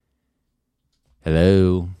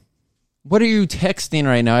Hello. What are you texting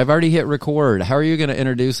right now? I've already hit record. How are you going to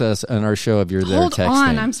introduce us on our show if you're there texting? Hold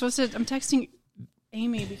on. I'm texting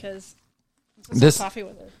Amy because I'm supposed to have coffee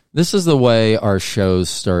with her. This is the way our shows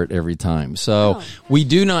start every time. So we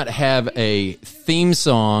do not have a theme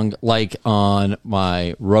song like on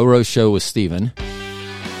my Roro show with Steven.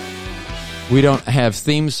 We don't have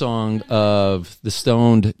theme song of the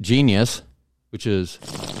Stoned Genius, which is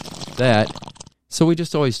that. So we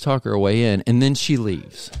just always talk her way in, and then she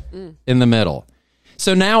leaves in the middle.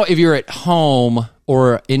 So now if you're at home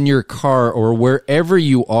or in your car or wherever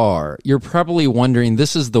you are, you're probably wondering,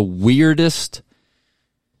 this is the weirdest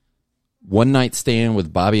one-night stand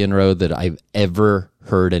with Bobby and Ro that I've ever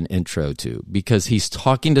heard an intro to, because he's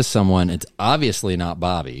talking to someone. It's obviously not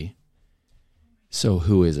Bobby. So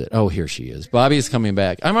who is it? Oh, here she is. Bobby is coming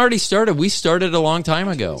back. I'm already started. We started a long time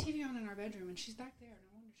ago.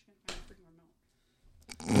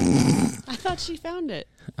 I thought she found it.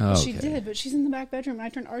 Okay. She did, but she's in the back bedroom, and I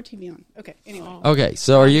turned our TV on. Okay, anyway. Okay,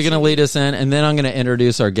 so are you going to lead us in? And then I'm going to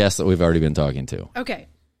introduce our guest that we've already been talking to. Okay.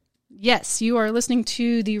 Yes, you are listening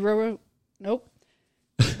to the Roro... Nope.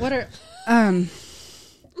 What are...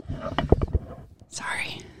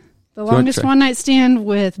 Sorry. The longest one-night stand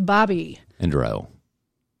with Bobby. And Ro.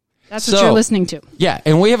 That's what you're listening to. Yeah,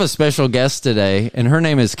 and we have a special guest today, and her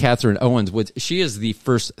name is Catherine Owens. She is the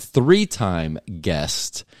first 3-time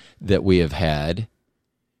guest that we have had.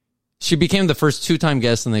 She became the first 2-time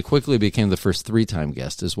guest, and then quickly became the first 3-time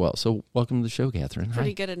guest as well. So welcome to the show, Catherine.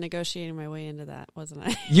 Pretty good at negotiating my way into that, wasn't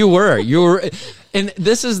I? You were. And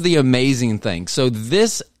this is the amazing thing. So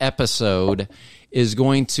this episode is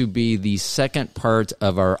going to be the second part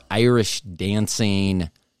of our Irish dancing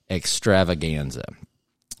extravaganza.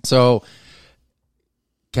 So,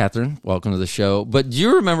 Catherine, welcome to the show. But do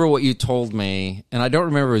you remember what you told me? And I don't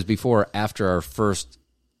remember if it was before or after our first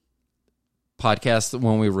podcast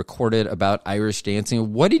when we recorded about Irish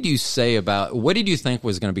dancing. What did you think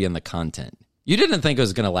was going to be in the content? You didn't think it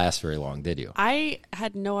was going to last very long, did you? I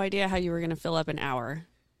had no idea how you were going to fill up an hour,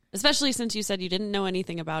 especially since you said you didn't know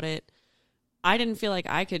anything about it. I didn't feel like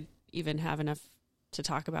I could even have enough to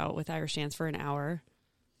talk about with Irish dance for an hour.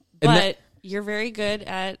 But you're very good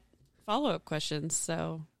at follow-up questions,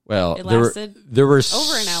 so it lasted there were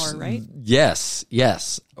over an hour, right? Yes,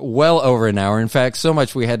 well over an hour. In fact, so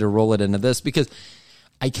much we had to roll it into this because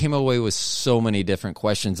I came away with so many different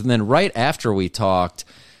questions. And then right after we talked,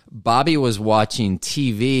 Bobby was watching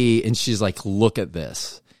TV, and she's like, look at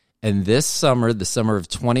this. And this summer, the summer of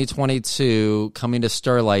 2022, coming to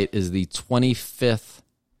Starlight is the 25th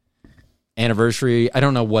anniversary. I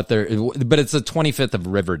don't know what but it's the 25th of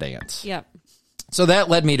Riverdance. Yep. So that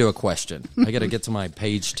led me to a question. I got to get to my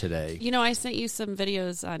page today. You know, I sent you some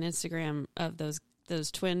videos on Instagram of those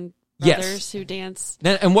twin brothers who dance.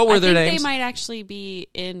 And what were their names? They might actually be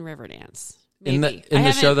in Riverdance. Maybe. In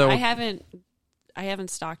the show, though? I haven't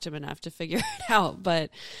stalked them enough to figure it out, but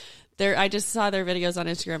I just saw their videos on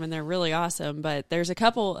Instagram, and they're really awesome. But there's a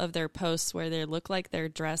couple of their posts where they look like they're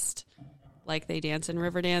dressed like they dance in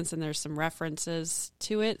Riverdance, and there's some references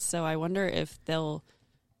to it. So I wonder if they'll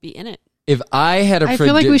be in it. If I had I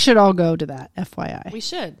feel like we should all go to that, FYI. We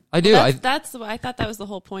should. I do. I thought that was the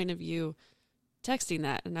whole point of you texting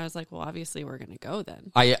that, and I was like, well, obviously we're going to go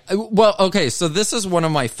then. Okay, so this is one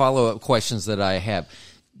of my follow-up questions that I have.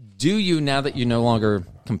 Do you, now that you no longer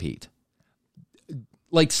compete,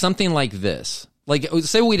 like something like this, like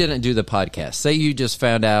say we didn't do the podcast, say you just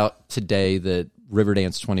found out today that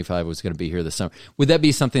Riverdance 25 was going to be here this summer, would that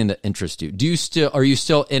be something that interests you? Are you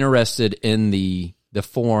still interested in the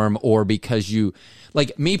form, or because you,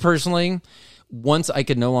 like me personally, once I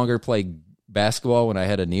could no longer play basketball when I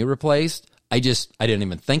had a knee replaced, I didn't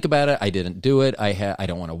even think about it. I didn't do it. I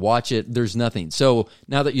don't want to watch it. There's nothing. So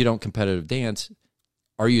now that you don't competitive dance,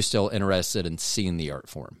 are you still interested in seeing the art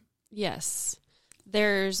form? Yes.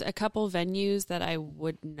 There's a couple venues that I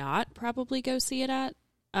would not probably go see it at.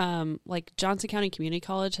 Like Johnson County Community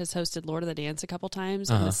College has hosted Lord of the Dance a couple times,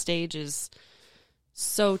 and the stage is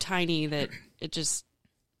so tiny that it just,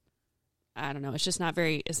 I don't know, it's not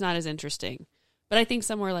as interesting. But I think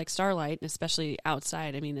somewhere like Starlight, especially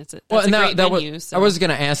outside, I mean, that's a great venue. I was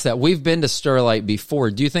going to ask that. We've been to Starlight before.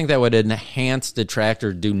 Do you think that would enhance, detract,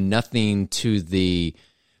 or do nothing to the...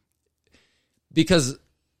 Because,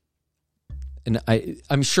 and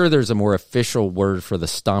I'm sure there's a more official word for the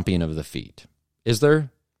stomping of the feet. Is there?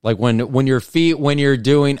 Like when your feet, when you're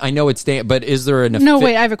doing, I know it's dance, but is there No,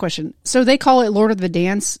 wait, I have a question. So they call it Lord of the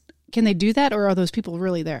Dance. Can they do that, or are those people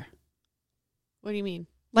really there? What do you mean?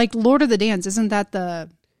 Like Lord of the Dance, isn't that the...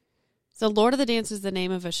 So Lord of the Dance is the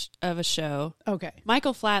name of a show. Okay.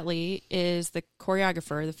 Michael Flatley is the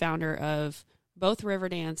choreographer, the founder of both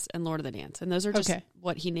Riverdance and Lord of the Dance, and those are just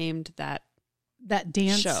what he named that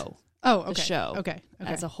dance show. Oh, okay. The show, okay,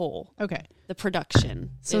 as a whole. Okay, the production.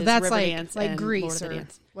 So that's Riverdance like and Grease Lord of the or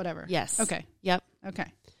Dance. whatever. Yes. Okay. Yep.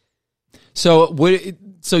 Okay. So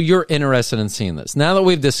you're interested in seeing this. Now that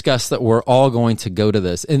we've discussed that we're all going to go to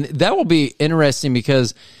this, and that will be interesting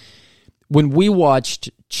because when we watched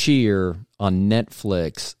Cheer on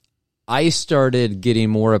Netflix, I started getting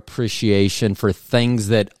more appreciation for things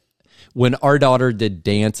that when our daughter did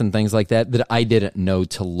dance and things like that I didn't know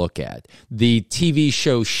to look at. The TV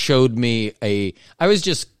show showed me I was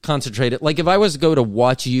just concentrated. Like if I was to go to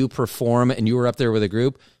watch you perform and you were up there with a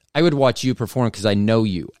group, I would watch you perform because I know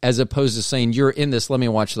you, as opposed to saying, you're in this, let me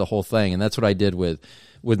watch the whole thing. And that's what I did with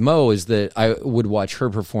Mo, is that I would watch her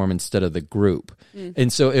perform instead of the group.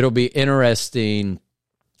 And so it'll be interesting,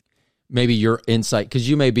 maybe your insight, because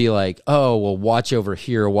you may be like, oh, well, watch over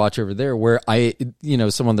here, watch over there, where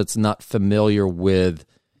someone that's not familiar with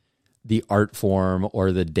the art form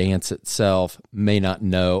or the dance itself may not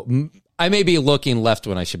know. I may be looking left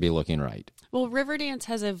when I should be looking right. Well, Riverdance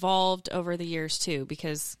has evolved over the years too,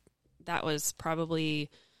 because that was probably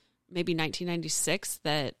maybe 1996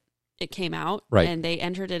 that it came out, right? And they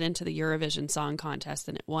entered it into the Eurovision Song Contest,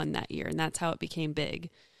 and it won that year, and that's how it became big.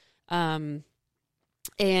 And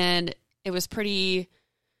it was pretty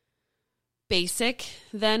basic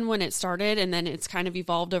then when it started, and then it's kind of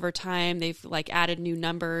evolved over time. They've like added new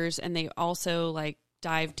numbers, and they also like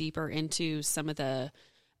dive deeper into some of the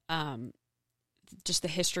just the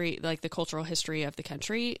history, like the cultural history of the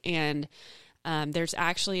country. And there's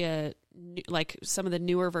actually some of the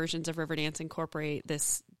newer versions of Riverdance incorporate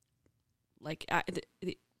this like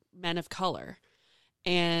the men of color.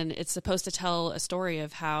 And it's supposed to tell a story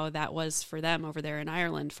of how that was for them over there in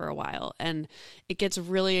Ireland for a while. And it gets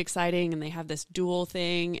really exciting, and they have this duel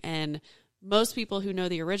thing. And most people who know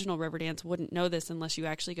the original Riverdance wouldn't know this unless you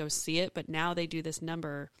actually go see it. But now they do this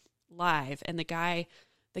number live, and the guys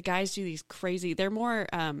do these crazy, they're more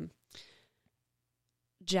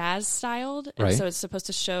jazz styled. And right. So it's supposed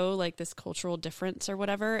to show like this cultural difference or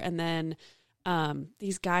whatever. And then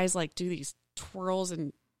these guys like do these twirls,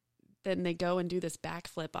 and then they go and do this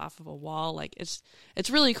backflip off of a wall. Like it's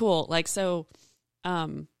really cool. Like, so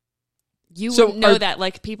wouldn't know that,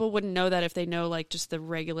 like people wouldn't know that if they know like just the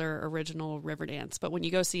regular original Riverdance. But when you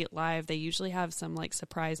go see it live, they usually have some like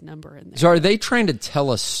surprise number in there. So are they trying to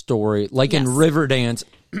tell a story like in Riverdance?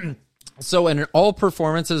 So in all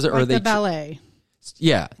performances, like are they the ballet?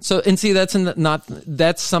 Yeah. So, and see, that's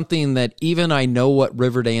something that even I know what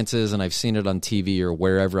Riverdance is, and I've seen it on TV or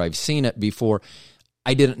wherever I've seen it before.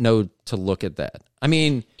 I didn't know to look at that. I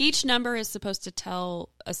mean, each number is supposed to tell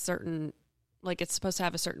a certain, like it's supposed to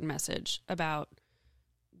have a certain message about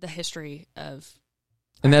the history of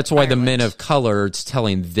and that's why Ireland. the men of color, it's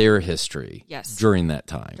telling their history. Yes. During that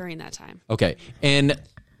time. Okay. And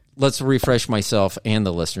let's refresh myself and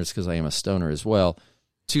the listeners, because I am a stoner as well.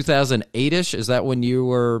 2008-ish, is that when you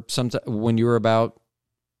were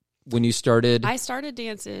when you started? I started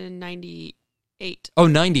dance in 98. Oh,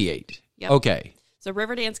 98. Yep. Okay. So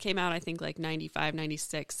Riverdance came out, I think, like 95,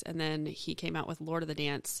 96, and then he came out with Lord of the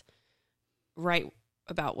Dance right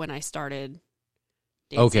about when I started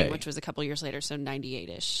dancing, which was a couple years later, so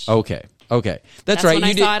 98-ish. Okay. That's right. When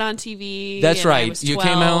I saw it on TV. That's right. You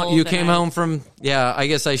came home from, I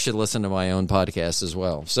guess I should listen to my own podcast as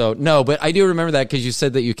well. So, no, but I do remember that because you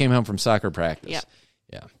said that you came home from soccer practice. Yep.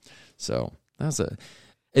 Yeah. So,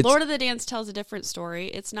 Lord of the Dance tells a different story.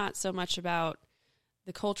 It's not so much about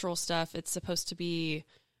the cultural stuff. It's supposed to be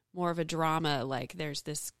more of a drama. Like there's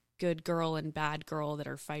this good girl and bad girl that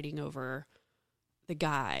are fighting over the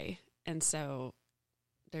guy. And so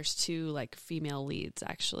there's two like female leads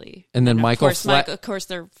actually. And then of course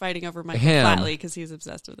they're fighting over Michael Flatley because he's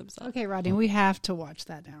obsessed with himself. Okay, Rodney, we have to watch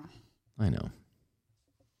that now. I know.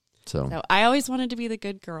 So I always wanted to be the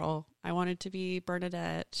good girl. I wanted to be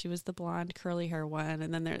Bernadette. She was the blonde curly hair one.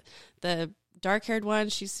 And then the dark haired one,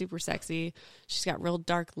 she's super sexy. She's got real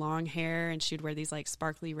dark long hair, and she'd wear these like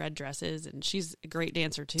sparkly red dresses, and she's a great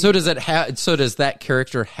dancer too. So does that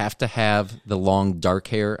character have to have the long dark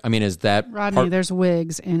hair? I mean, is that Rodney? There's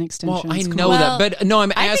wigs and extensions. Well, I know that, but no,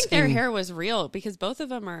 I'm asking. I think their hair was real because both of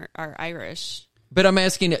them are Irish. But I'm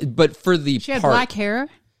asking, but for the she had black hair,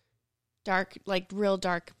 dark, like real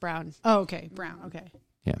dark brown. Oh, okay, brown. Okay,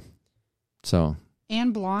 yeah. So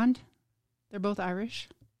and blonde, they're both Irish.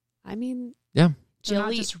 I mean, yeah.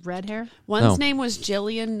 Not just red hair. One's name was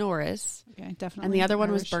Jillian Norris. Okay, definitely. And the other one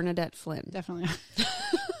Irish. was Bernadette Flynn. Definitely.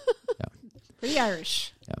 Pretty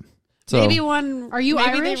Irish. Yeah. So, maybe one. Are you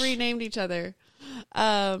maybe Irish? They renamed each other.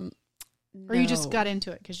 Or you just got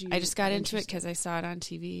into it because I just got into it because I saw it on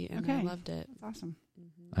TV and I loved it. That's awesome.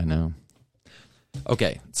 I know.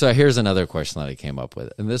 Okay, so here's another question that I came up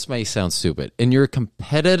with, and this may sound stupid. In your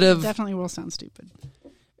competitive... It definitely will sound stupid.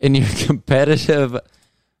 In your competitive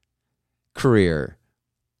career,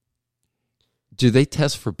 do they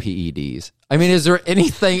test for PEDs? I mean, is there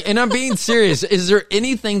anything, and I'm being serious, is there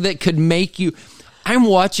anything that could make you... I'm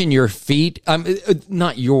watching your feet,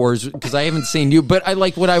 not yours, because I haven't seen you, but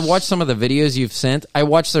when I watch some of the videos you've sent, I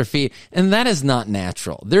watch their feet, and that is not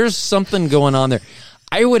natural. There's something going on there.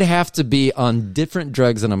 I would have to be on different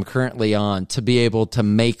drugs than I'm currently on to be able to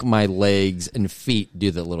make my legs and feet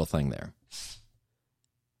do the little thing there.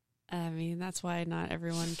 I mean, that's why not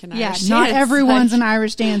everyone can Irish dance. Not everyone's an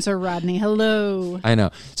Irish dancer, Rodney. Hello. I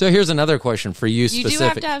know. So here's another question for you specific. You do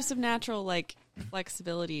have to have some natural,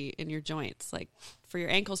 flexibility in your joints, for your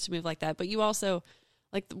ankles to move like that. But you also,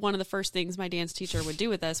 one of the first things my dance teacher would do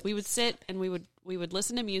with us, we would sit and we would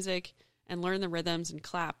listen to music and learn the rhythms and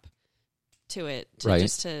clap to it,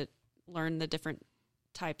 just to learn the different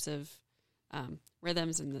types of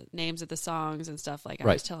rhythms and the names of the songs and stuff I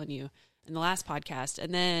was telling you in the last podcast.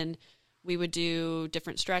 And then we would do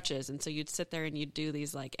different stretches. And so you'd sit there and you'd do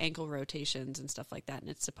these ankle rotations and stuff like that. And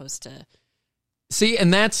it's supposed to... See,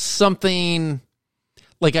 and that's something...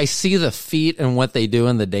 I see the feet and what they do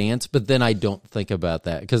in the dance, but then I don't think about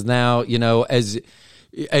that. Because now, as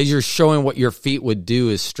you're showing what your feet would do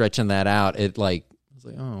is stretching that out, it's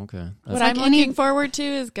oh, okay. What I'm looking forward to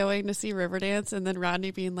is going to see Riverdance and then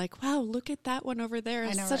Rodney being like, wow, look at that one over there.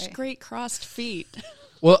 It's such great crossed feet.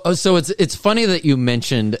 Well, so it's funny that you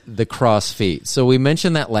mentioned the cross feet. So we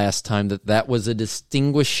mentioned that last time that was a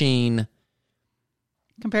distinguishing...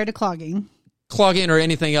 Compared to clogging or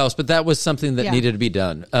anything else, but that was something that needed to be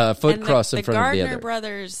done. Foot cross in front of the Gardner other. The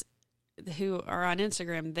brothers who are on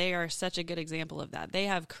Instagram, they are such a good example of that. They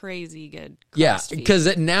have crazy good crossed feet.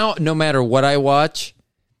 Because now, no matter what I watch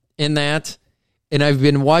in that, and I've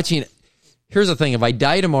been watching... Here's the thing. If I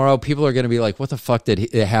die tomorrow, people are going to be like, what the fuck did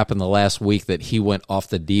it happen the last week that he went off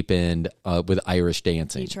the deep end with Irish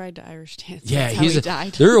dancing? He tried to Irish dance. Yeah, That's how he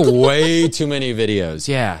died. There are way too many videos.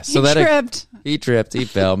 Yeah. So He tripped. He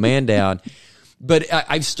fell, man down. But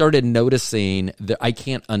I've started noticing that I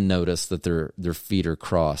can't unnotice that their feet are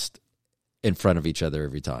crossed in front of each other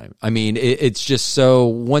every time. I mean, it's just so,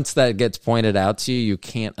 once that gets pointed out to you, you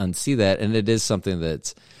can't unsee that. And it is something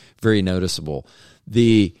that's very noticeable.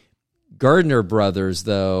 The Gardner brothers,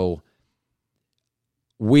 though,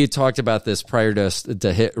 we talked about this prior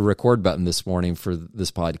to hit record button this morning for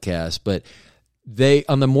this podcast, but they,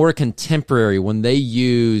 on the more contemporary, when they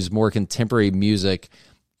use more contemporary music,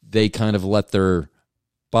 they kind of let their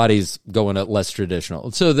bodies go in a less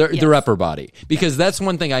traditional. So their upper body. Because that's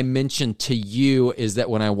one thing I mentioned to you is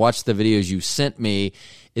that when I watched the videos you sent me,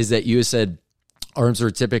 is that you said arms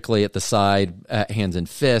were typically at the side, hands and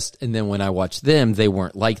fist, and then when I watched them, they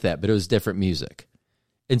weren't like that, but it was different music.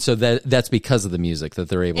 And so that's because of the music that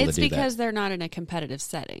they're able to do that. It's because they're not in a competitive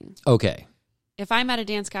setting. Okay. If I'm at a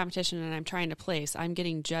dance competition and I'm trying to place, I'm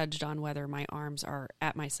getting judged on whether my arms are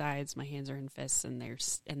at my sides, my hands are in fists, and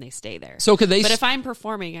they stay there. So could they? But if I'm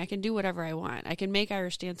performing, I can do whatever I want. I can make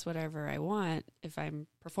Irish dance whatever I want if I'm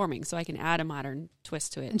performing. So I can add a modern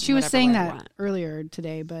twist to it. And she was saying that earlier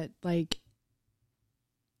today, but I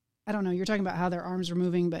don't know, you're talking about how their arms are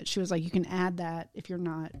moving, but she was like, you can add that if you're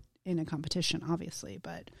not in a competition, obviously.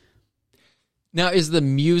 But now, is the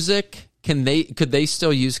music, could they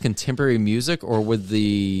still use contemporary music, or would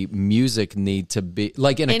the music need to be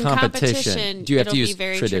in a competition? Do you have to use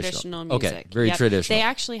very traditional music? Okay, very traditional. They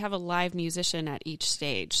actually have a live musician at each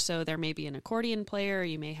stage, so there may be an accordion player,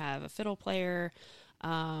 you may have a fiddle player.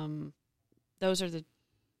 Those are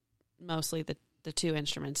mostly the two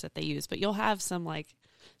instruments that they use, but you'll have some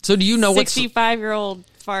So do you know what 65-year-old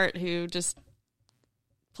fart who just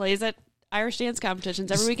plays at Irish dance competitions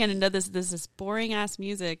every weekend and does this boring ass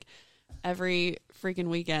music every freaking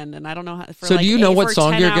weekend, and I don't know how. So do you know what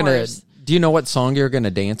song you're gonna? Do you know what song you're gonna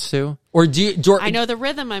dance to, or do you? I know the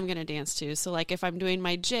rhythm I'm gonna dance to. So if I'm doing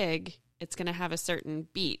my jig, it's gonna have a certain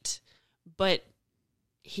beat, but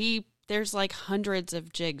there's hundreds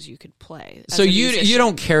of jigs you could play. So you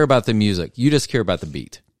don't care about the music, you just care about the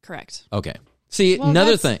beat. Correct. Okay. See,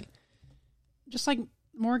 another thing. Just like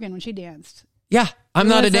Morgan when she danced. Yeah, I'm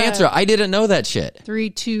not a dancer. I didn't know that shit. 3,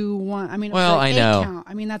 2, 1. I mean, well, I know. Count.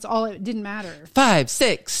 I mean, that's all. It didn't matter. 5,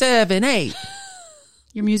 6, 7, 8.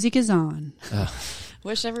 Your music is on.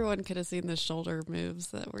 Wish everyone could have seen the shoulder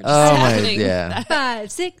moves that were just happening. Yeah. 5,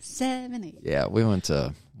 6, 7, 8. Yeah, we went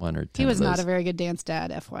to 1 or 10. He was not a very good dance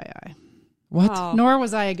dad, FYI. What? Oh. Nor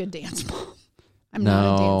was I a good dance mom. I'm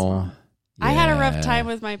not a dance mom. I had a rough time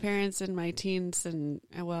with my parents in my teens and,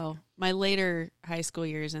 well, my later high school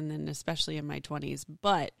years and then especially in my 20s.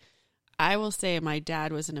 But I will say my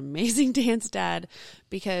dad was an amazing dance dad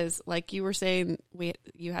because, like you were saying,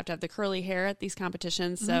 you have to have the curly hair at these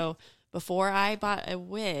competitions. Mm-hmm. So before I bought a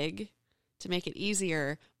wig to make it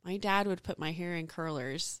easier, my dad would put my hair in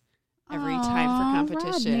curlers every time for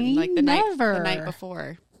competition, Rodney, like the night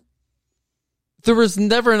before. There was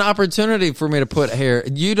never an opportunity for me to put hair.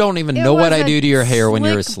 You don't even know what I do to your hair when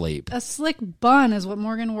you're asleep. A slick bun is what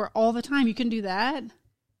Morgan wore all the time. You can do that?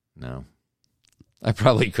 No. I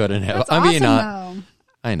probably couldn't have. That's awesome,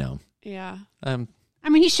 I know. Yeah. I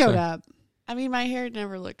mean, he showed up. I mean, my hair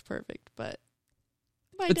never looked perfect, but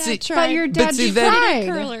my dad tried. But your dad tried.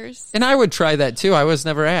 Curlers. And I would try that too. I was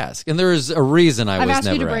never asked. And there is a reason I was never asked.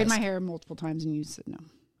 I've asked you to braid my hair multiple times and you said no.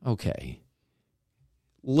 Okay.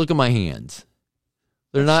 Look at my hands.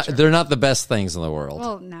 They're not the best things in the world.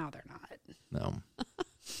 Well, now they're not. No.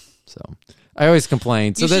 So I always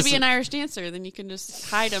complain. You should be an Irish dancer. Then you can just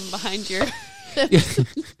hide them behind your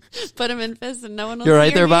put them in fists and no one will You're see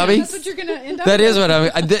right there, Bobby? That's what you're going to end up That with.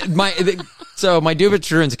 is what so my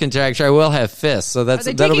Dubitrunes contracture, I will have fists. So Are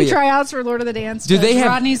they taking tryouts for Lord of the Dance? Do they have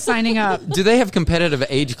Rodney's signing up? Do they have competitive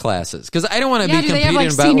age classes? Because I don't want to be competing do they have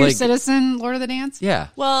like about senior citizen Lord of the Dance? Yeah.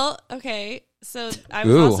 Well, okay. So I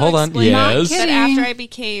was hold on. Yes. That after I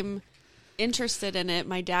became interested in it,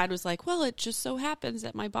 my dad was like, well, it just so happens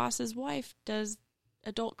that my boss's wife does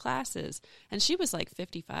adult classes. And she was like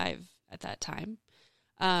 55 at that time.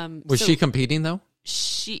 Was she competing though?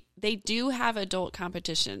 They do have adult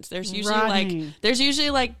competitions. There's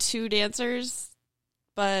usually like 2 dancers,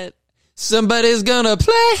 but somebody's gonna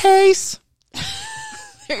place.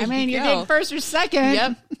 I mean, you're getting first or second.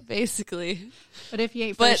 Yep, basically. But if you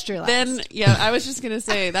ain't first, you're last. Then, yeah, I was just going to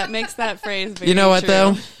say, that makes that phrase very You know what, true.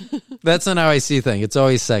 though? That's not how I see things. It's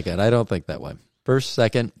always second. I don't think that way. First,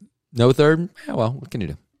 second, no third. Yeah, well, what can you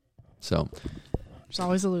do? So there's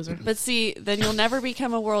always a loser. But see, then you'll never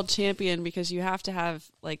become a world champion because you have to have,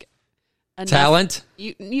 like, enough talent.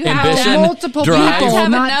 You ambition, have multiple drive. people,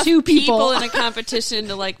 have not enough 2 people in a competition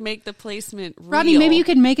to, like, make the placement real. Rodney, maybe you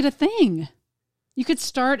could make it a thing. You could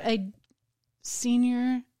start a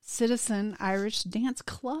senior citizen Irish dance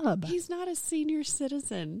club. He's not a senior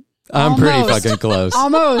citizen. I'm pretty fucking close.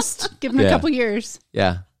 Almost. Give him a couple years.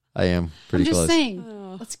 Yeah, I am pretty close. I'm just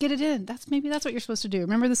saying. Let's get it in. That's what you're supposed to do.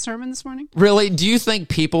 Remember the sermon this morning? Really? Do you think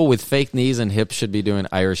people with fake knees and hips should be doing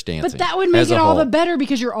Irish dancing? But that would make it all the better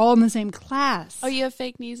because you're all in the same class. Oh, you have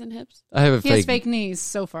fake knees and hips? I have He has fake knees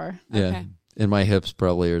so far. Yeah. Okay. And my hips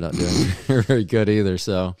probably are not doing very good either.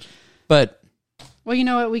 So, but. Well, you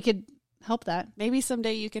know what? We could help that. Maybe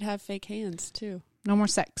someday you could have fake hands too. No more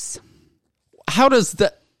sex. How does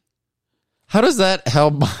that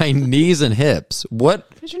help my knees and hips? What?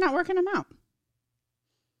 Because you're not working them out.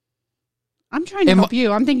 I'm trying to help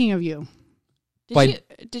you. I'm thinking of you.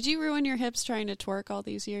 Did you ruin your hips trying to twerk all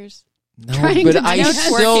these years? No, but I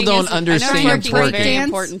still don't understand twerking. Twerking. Very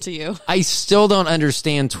important to you. I still don't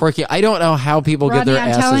understand twerking. I don't know how people Rodney, get their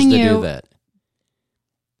asses to do that.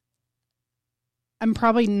 I'm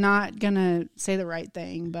probably not going to say the right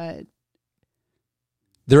thing, but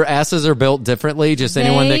their asses are built differently. Just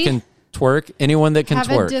anyone that can twerk, anyone that can have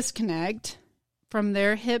twerk. A disconnect from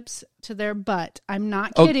their hips to their butt. I'm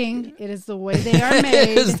not kidding. It is the way they are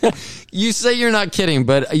made. You say you're not kidding,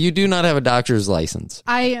 but you do not have a doctor's license.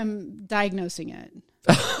 I am diagnosing it.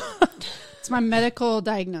 It's my medical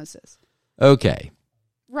diagnosis. Okay.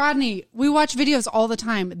 Rodney, we watch videos all the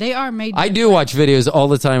time. They are made different. I do watch videos all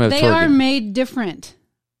the time of They twerking. are made different.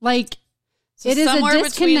 Like, so it is somewhere a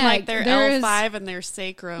disconnect. Between like their L5 and their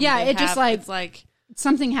sacrum. Yeah, it's like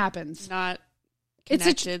something happens. Not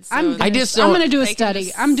connected. I'm going to do a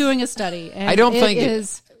study. I'm doing a study. And I don't think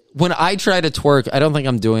when I try to twerk, I don't think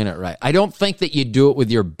I'm doing it right. I don't think that you do it with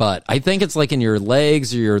your butt. I think it's like in your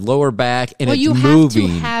legs or your lower back, and it's moving. Well, you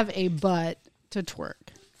have to have a butt to twerk.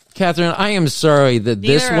 Catherine, I am sorry that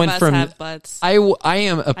this went from. Have butts. I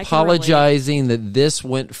am apologizing that this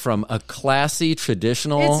went from a classy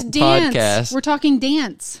traditional podcast. We're talking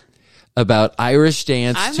dance about Irish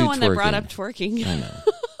dance. I'm to the one twerking. that brought up twerking. I know.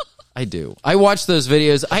 I do. I watch those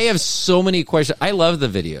videos. I have so many questions. I love the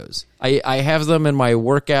videos. I have them in my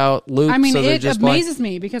workout loop. I mean, so it amazes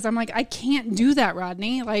me because I'm like, I can't do that,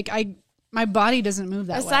 Rodney. Like, my body doesn't move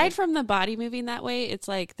that way. Aside from the body moving that way, it's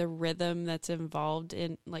like the rhythm that's involved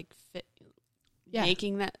in like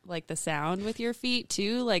making that like the sound with your feet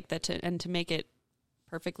too, like and to make it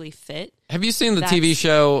perfectly fit. Have you seen the TV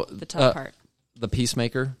show The tough part, The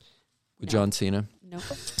Peacemaker with John Cena? No.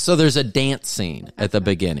 So there's a dance scene at the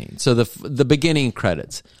beginning. So the beginning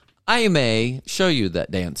credits. I may show you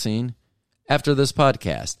that dance scene after this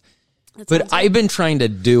podcast. That But sounds I've been trying to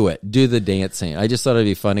do the dancing. I just thought it'd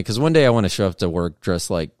be funny because one day I want to show up to work dressed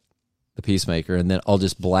like the Peacemaker, and then I'll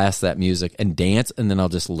just blast that music and dance, and then I'll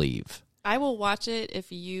just leave. I will watch it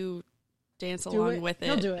if you dance along with it.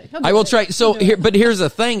 He'll do it. I will try. So here, but here's the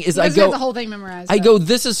thing: is He I doesn't have go, the whole thing memorized. I though. go.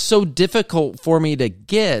 This is so difficult for me to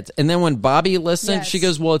get, and then when Bobby listens, Yes. she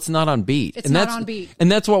goes, "Well, it's not on beat." It's and not that's, on beat.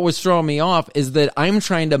 and that's what was throwing me off is that I'm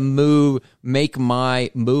trying to make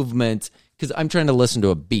my movement because I'm trying to listen to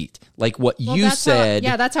a beat, like what Well, you that's said.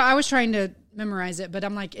 How, that's how I was trying to memorize it, but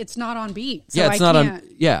I'm like, it's not on beat. So Yeah, it's I not can't. on.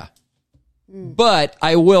 Yeah, but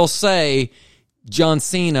I will say, John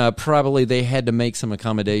Cena probably they had to make some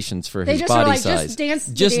accommodations for They his just body were like, size. just dance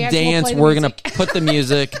the Just dance, we'll dance. play the We're gonna music. put the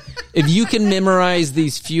music. If you can memorize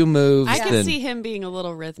these few moves, I can then see him being a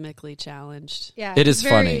little rhymically challenged. Yeah, It is he's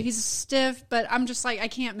funny. He's stiff, but I'm just like, I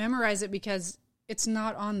can't memorize it because it's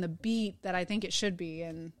not on the beat that I think it should be.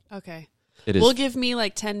 And Okay. it is. Well, give me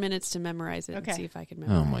like 10 minutes to memorize it Okay. and see if I can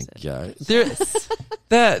memorize Oh my it. god, there,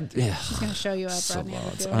 that he's going to show you up, so Rodney.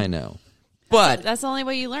 lots. I know, but That's the only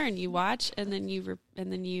way you learn. You watch and then you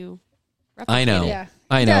replicate I know. it. Yeah,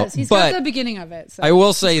 I he know, does. He's but got the beginning of it. So I will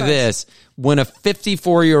he say starts. this: when a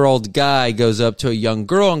 54-year-old guy goes up to a young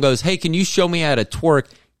girl and goes, "Hey, can you show me how to twerk?"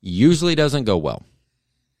 Usually doesn't go well.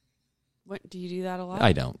 What, do you do that a lot?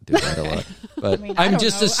 I don't do that a lot, but I mean, I I'm don't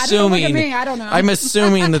just know. I don't know, look at assuming. me, I don't know. I'm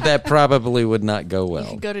assuming that probably would not go You well.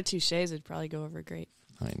 could go to Touche's. It'd probably go over great.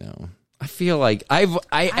 I know. I feel like I don't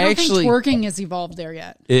actually think twerking has evolved there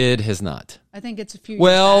yet. it has not. I think it's a few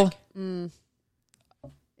Well, years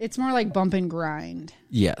back. It's more like bump and grind.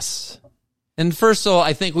 yes. And first of all,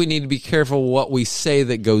 I think we need to be careful what we say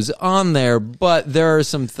that goes on there, but there are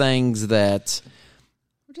some things that,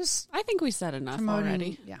 We're just I think we said enough promoting.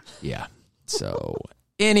 already. Yeah. yeah. So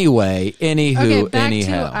anyway, anywho, Okay, back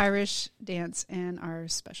anyhow. to Irish dance and our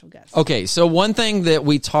special guest. Okay, so one thing that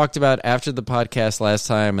we talked about after the podcast last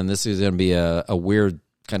time, and this is going to be a weird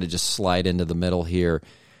kind of just slide into the middle here.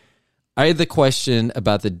 I had the question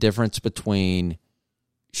about the difference between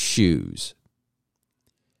shoes.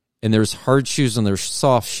 And there's hard shoes and there's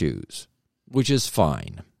soft shoes, which is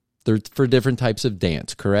fine. They're for different types of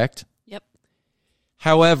dance, correct? Yep.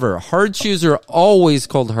 However, hard shoes are always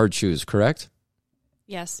called hard shoes, correct?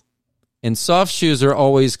 Yes. And soft shoes are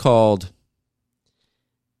always called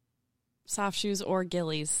Soft shoes or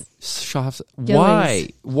gillies. soft. Gillies. Why?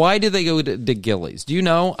 Why do they go to gillies? Do you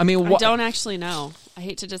know? I mean, I don't actually know. I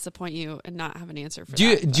hate to disappoint you and not have an answer for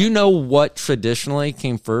that. do you know what traditionally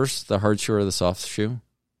came first, the hard shoe or the soft shoe?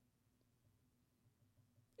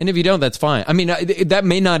 And if you don't, that's fine. I mean, that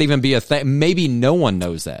may not even be a thing. Maybe no one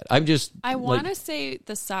knows that. I'm just. I want to say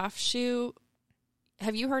the soft shoe.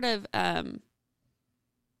 Have you heard of?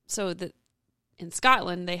 So that in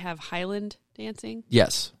Scotland they have Highland dancing.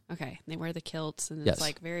 Yes. Okay, they wear the kilts and Yes. it's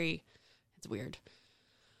like it's weird.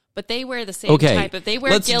 But they wear the same Okay. type of. They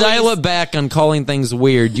wear. Let's gillies. dial it back on calling things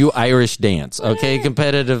weird. You Irish dance, okay,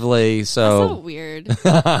 competitively. That's so So. weird.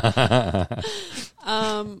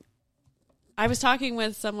 I was talking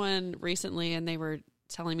with someone recently, and they were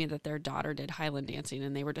telling me that their daughter did Highland dancing,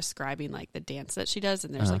 and they were describing like the dance that she does.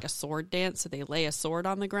 And there's like a sword dance, so they lay a sword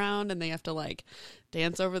on the ground, and they have to like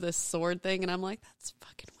dance over this sword thing. And I'm like, that's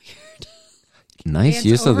fucking weird. Nice Dance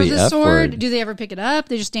use of over the the F sword. word. Do they ever pick it up?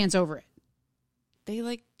 They just dance over it. They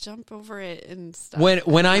like jump over it and stuff.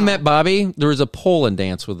 When I don't met know. Bobby, there was a pole and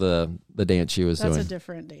dance with the dance she was That's doing. a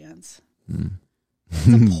different dance. It's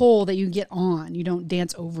a pole that you get on. You don't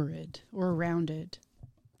dance over it or around it.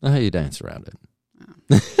 How you dance around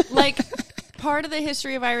it? Like part of the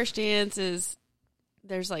history of Irish dance is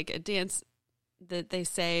there's like a dance that they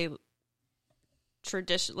say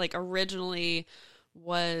tradition like originally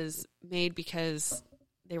was made because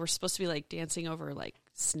they were supposed to be like dancing over like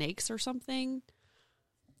snakes or something.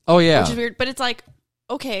 Oh yeah. Which is weird, but it's like,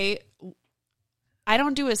 okay, I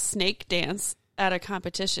don't do a snake dance at a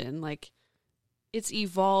competition. Like it's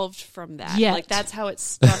evolved from that. Yet. Like that's how it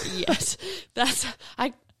started. Yes.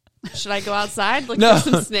 Should I go outside look No. for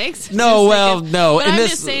some snakes? No, Just well, thinking- no. But and I'm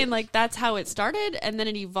this, just saying, like that's how it started, and then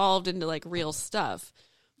it evolved into like real stuff.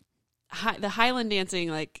 The Highland dancing,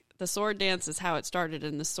 like the sword dance, is how it started,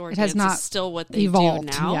 and the sword It has dance not is still what they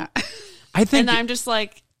Evolved. do now. Yeah. I think And I'm just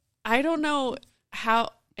like, I don't know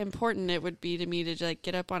how important it would be to me to like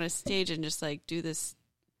get up on a stage and just like do this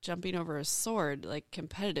jumping over a sword like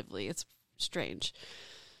competitively. It's strange.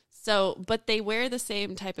 So, but they wear the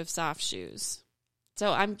same type of soft shoes.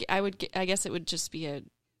 So I guess it would just be a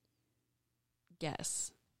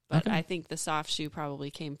guess. But Okay. I think the soft shoe probably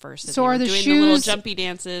came first. So They are were the doing the little shoes- jumpy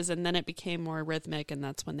dances, and then it became more rhythmic, and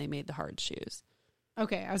that's when they made the hard shoes.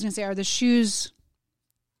 Okay, I was gonna say, are the shoes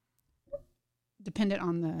dependent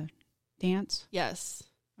on the dance? Yes.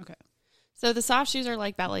 Okay. So the soft shoes are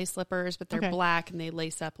like ballet slippers, but they're Okay. black and they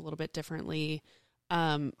lace up a little bit differently.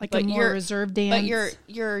 Like but a more reserved dance?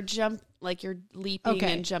 But you're leaping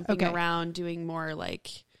Okay. and jumping Okay. around, doing more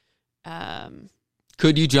like.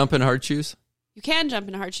 Could you jump in hard shoes? You can jump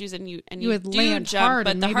in hard shoes, and you would do land jump, hard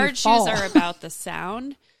but and the maybe hard fall. shoes are about the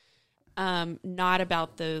sound, not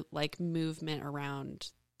about the like movement around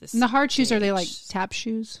the. And the hard shoes, are they like stage. tap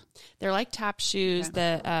shoes? They're like tap shoes.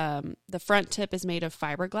 Okay. The front tip is made of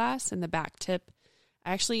fiberglass, and the back tip,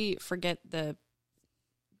 I actually forget the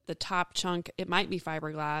top chunk. It might be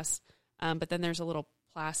fiberglass, but then there's a little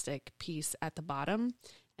plastic piece at the bottom,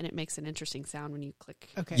 and it makes an interesting sound when you click.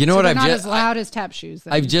 Okay. You know so what they're I've not just- as loud as tap shoes.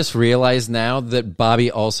 Then. I've just realized now that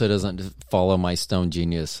Bobby also doesn't follow my Stone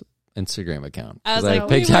Genius Instagram account. I was 'Cause like, I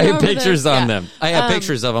we went have over pictures this. on Yeah. them. I have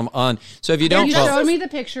pictures of them on. So if you don't you follow, showed me the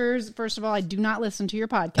pictures. First of all, I do not listen to your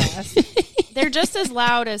podcast. They're just as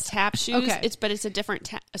loud as tap shoes. Okay. But it's a different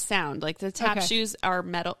sound. Like the tap Okay. shoes are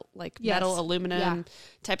metal, like Yes. metal, aluminum Yeah.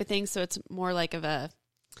 type of thing. So it's more like of a,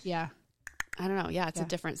 Yeah. I don't know. Yeah, it's Yeah. a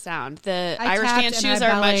different sound. The I Irish tapped dance and shoes I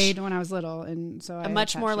are balleted when I was little, and so I a had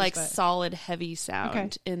much tap more shoes, like but- solid, heavy sound Okay.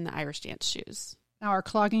 in the Irish dance shoes. Now, are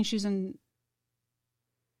clogging shoes and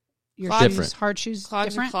your Clogs- shoes, Different. hard shoes, Clogs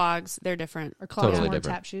different? are clogs. They're different. Or clogs Totally more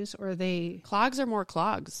different. tap shoes, or are they Clogs are more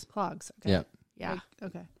clogs. clogs? Okay. yeah. Yeah. Like,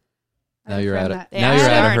 okay. I Now had a you're friend at it. that- Now They you're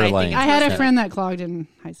actually out are, of and her I think lane. it's I had a Yeah. friend that clogged in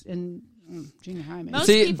junior high. Maybe. Most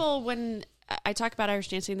See- people, when I talk about Irish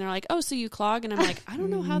dancing, they're like, "Oh, so you clog?" And I'm like, "I don't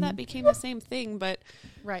know how that became the same thing, but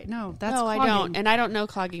Right? No, that's no, I clogging. don't." And I don't know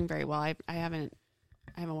clogging very well. I haven't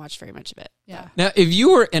watched very much of it. Yeah. Now, if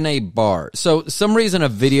you were in a bar, so some reason a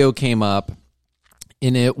video came up,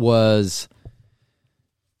 and it was,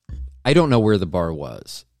 I don't know where the bar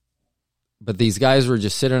was, but these guys were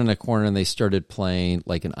just sitting in a corner and they started playing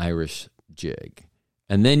like an Irish jig.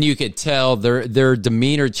 And then you could tell their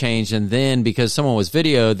demeanor changed. And then because someone was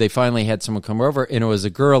videoed, they finally had someone come over, and it was a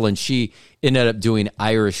girl, and she ended up doing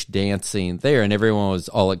Irish dancing there. And everyone was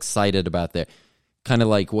all excited about that. Kind of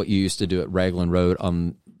like what you used to do at Raglan Road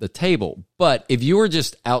on the table. But if you were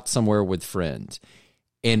just out somewhere with friends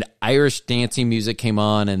and Irish dancing music came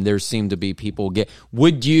on and there seemed to be people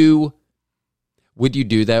would you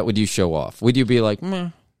do that? Would you show off? Would you be like, meh,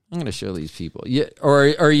 I'm going to show these people? Yeah, or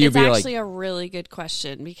you'd It's be like, actually a really good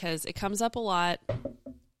question because it comes up a lot.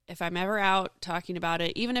 If I'm ever out talking about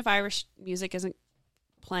it, even if Irish music isn't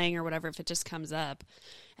playing or whatever, if it just comes up,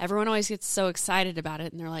 everyone always gets so excited about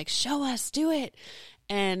it and they're like, "Show us, do it."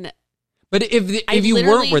 And but if you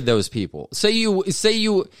weren't with those people, say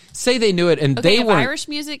they knew it and okay, they if weren't. Irish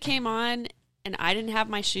music came on and I didn't have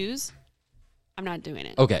my shoes, I'm not doing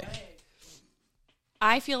it. Okay.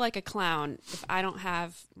 I feel like a clown if I don't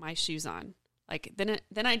have my shoes on. Like then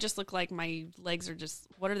I just look like my legs are just,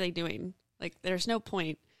 what are they doing? Like there's no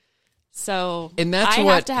point. So And that's I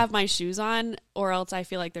what- have to have my shoes on, or else I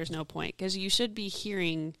feel like there's no point because you should be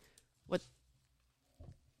hearing what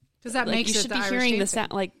Because that like, makes you it should the be Irish hearing the dancing.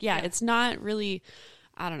 sound. Like yeah, it's not really.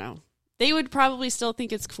 I don't know. They would probably still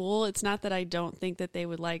think it's cool. It's not that I don't think that they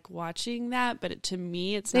would like watching that, but to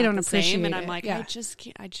me, it's They not don't the same. appreciate And I'm it, like, yeah. I just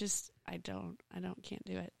can't. I can't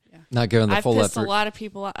do it. Not giving the I've full pissed effort. a lot of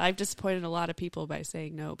people. I've disappointed a lot of people by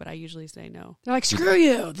saying no, but I usually say no. They're like, screw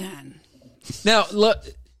you, then. Now, look,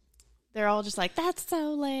 They're all just like, "That's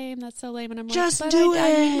so lame. That's so lame." And I'm Just like, do "But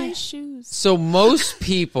I need it." my shoes." so most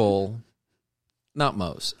people, not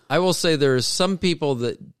most, I will say there's some people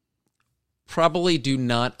that probably do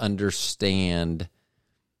not understand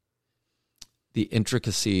the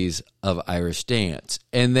intricacies of Irish dance,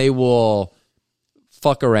 and they will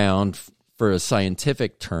fuck around for a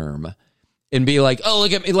scientific term and be like, "Oh,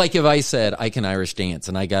 look at me!" Like if I said I can Irish dance,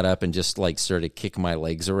 and I got up and just like started kicking my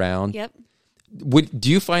legs around. Yep. Do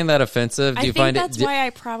you find that offensive? Do I you think find that's it? why I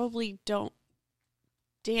probably don't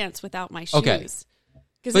dance without my shoes. Okay.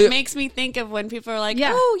 Because But- it makes me think of when people are like,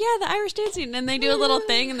 Yeah. "Oh yeah, the Irish dancing," and they do a little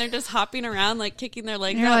thing and they're just hopping around like kicking their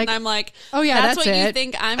legs And you're out, like, and I'm like, "Oh, yeah, that's that's what you it."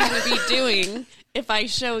 think I'm going to be doing if I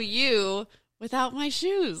show you without my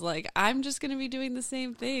shoes. Like I'm just going to be doing the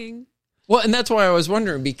same thing." Well, and that's why I was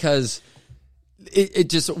wondering because it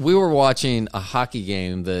just we were watching a hockey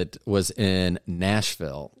game that was in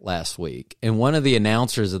Nashville last week, and one of the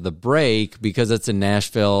announcers of the break, because it's in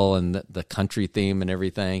Nashville and the country theme and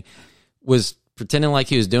everything, was pretending like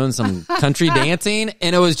he was doing some country dancing,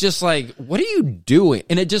 and it was just like, what are you doing?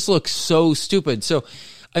 And it just looks so stupid. So,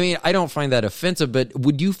 I mean, I don't find that offensive, but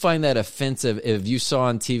would you find that offensive if you saw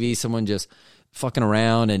on TV someone just fucking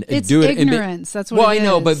around and It's do it? ignorance. That's what well, it I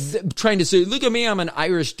know, but is. trying to say, look at me, I'm an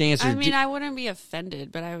Irish dancer. I mean, I wouldn't be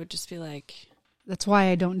offended, but I would just be like, That's why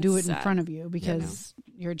I don't do It's it in sad. front of you, because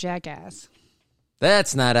you're a jackass.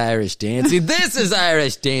 That's not Irish dancing. This is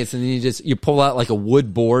Irish dancing. And you pull out like a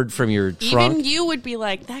wood board from your trunk. Even you would be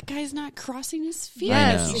like, that guy's not crossing his feet.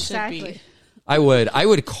 Yes, I know. exactly. I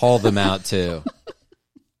would call them out too.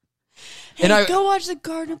 Hey, And I- go watch the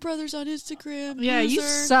Gardner Brothers on Instagram. Yeah, you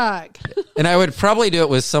loser. suck. And I would probably do it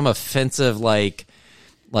with some offensive like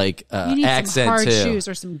You need accent some hard too. shoes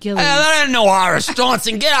or some gillies. That ain't no Irish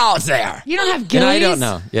dancing. Get out there. You don't have And gillies? I don't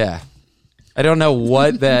know. Yeah. I don't know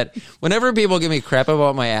what that. Whenever people give me crap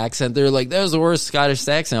about my accent, they're like, "That was the worst Scottish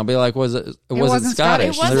accent." I'll be like, "Was it? It wasn't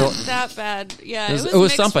Scottish." It And they're wasn't that bad. Yeah, It was- it it was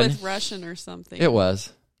was mixed something. with Russian or something. It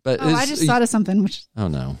was, but Oh, I just thought of something. Which Oh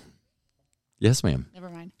no. Yes, ma'am. never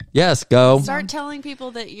mind. Yes, go. Start telling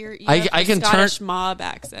people that you I have can a turn- Scottish mob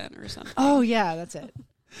accent or something. Oh yeah, that's it.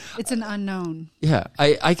 It's an unknown. Yeah,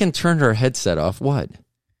 I can turn her headset off. What?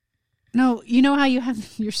 No, you know how you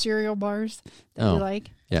have your cereal bars that Oh. you like?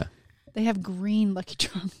 Yeah. They have green Lucky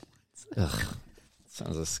Charm. Ugh.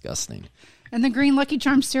 Sounds disgusting. And the green Lucky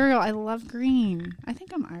Charm cereal, I love green. I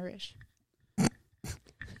think I'm Irish. Because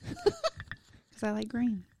I like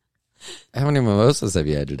green. How many mimosas have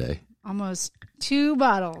you had today? Almost 2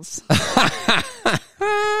 bottles.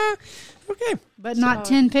 Okay. But not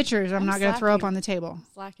So, 10 pitchers. I'm I'm not going to throw up slacking. on the table.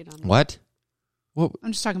 Slacking on What?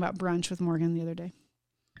 I'm just talking about brunch with Morgan the other day.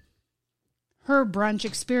 Her brunch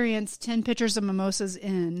experience, 10 pitchers of mimosas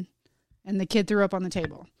in, and the kid threw up on the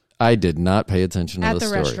table I did not pay attention to at the the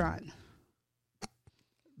story. restaurant.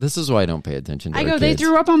 This is why I don't pay attention to I our go, they kids.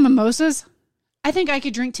 threw up on mimosas? I think I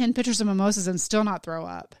could drink 10 pitchers of mimosas and still not throw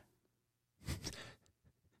up.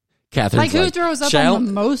 Catherine's Like, who throws up "Child?" on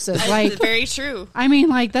mimosas? That's Like, very true. I mean,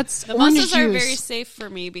 like, that's orange Mimosas are juice. very safe for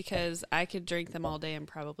me because I could drink them all day and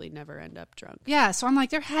probably never end up drunk. Yeah, so I'm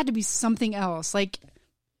like, there had to be something else. Like,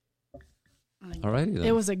 Alrighty then.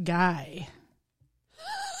 it was a guy.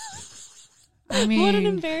 I mean, What an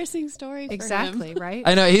embarrassing story for him. exactly, right?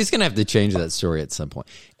 I know he's gonna have to change that story at some point.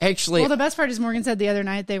 Actually, Well, the best part is Morgan said the other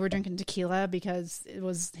night they were drinking tequila because it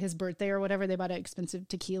was his birthday or whatever. They bought an expensive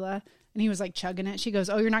tequila, and he was like chugging it. She goes,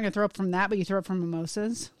 "Oh, you're not going to throw up from that, but you throw up from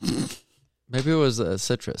mimosas." maybe it was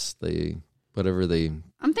citrus. Whatever the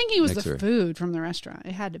I'm thinking it was Mixer. the food from the restaurant.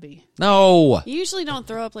 It had to be. no. You usually don't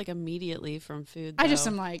throw up like immediately from food. I just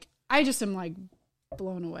though. am like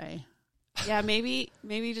blown away. Yeah, maybe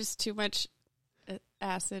just too much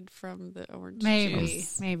acid from the orange Maybe,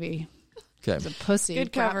 juice. maybe Okay. it's a pussy.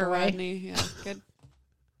 Good Drop cover, away. Rodney. Yeah,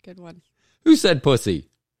 good one. Who said pussy?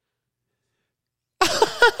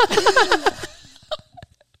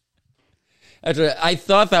 Actually, I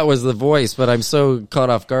thought that was the voice, but I'm so caught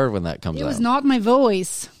off guard when that comes It out. was not my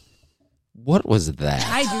voice. What was that?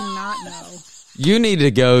 I do not know. You need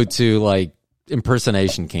to go to like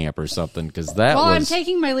impersonation camp or something because that Well, I'm was.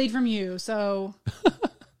 taking my lead from you, so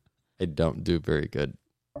I don't do very good.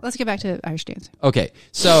 let's get back to Irish dancing. Okay,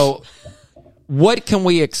 so what can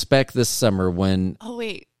we expect this summer when? Oh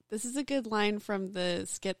wait, this is a good line from the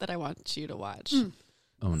skit that I want you to watch.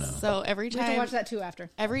 Oh no! So every We have to time, watch that too after.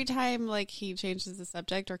 every time like he changes the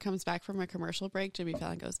subject or comes back from a commercial break, Jimmy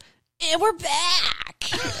Fallon goes, "And we're back."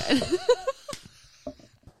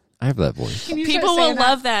 I have that voice. Can you People start will saying that?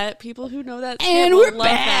 love that. People who know that, skit And will we're love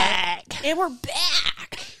back. That. And we're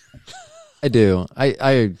back. I do.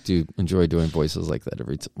 I do enjoy doing voices like that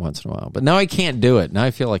every once in a while. But now I can't do it. Now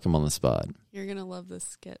I feel like I'm on the spot. You're gonna love this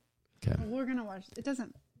skit. Okay. We're gonna watch. It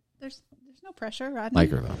doesn't. There's no pressure, Rodney.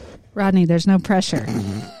 Microphone. Rodney, there's no pressure.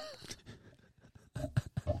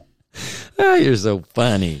 Oh, you're so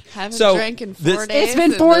funny. Haven't So, drank in this- 4 days. It's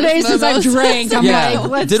been and 4 this days since I've mimosa drank. I'm Yeah. like,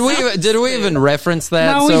 let's. Did we even reference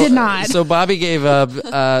that? No, we did not. So Bobby gave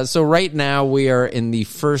up. So right now we are in the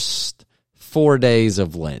first 4 days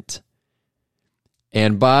of Lent.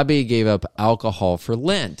 And Bobby gave up alcohol for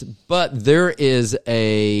Lent. But there is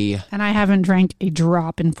And I haven't drank a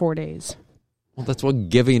drop in 4 days. well, that's what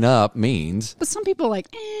giving up means. But some people are like,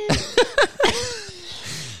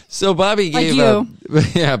 So Bobby Like gave you. up.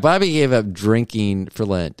 Yeah, Bobby gave up drinking for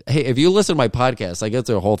Lent. Hey, if you listen to my podcast, I go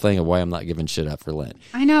through a whole thing of why I'm not giving shit up for Lent.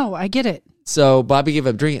 I know, I get it. So Bobby gave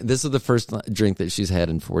up drinking. This is the first drink that she's had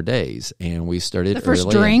in 4 days, and we started The first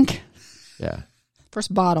early. drink, Yeah,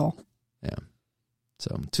 first bottle. yeah.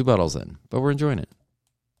 So 2 bottles in, but we're enjoying it.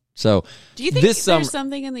 So Do you think this summer, there's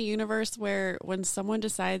something in the universe where when someone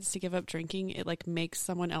decides to give up drinking, it like makes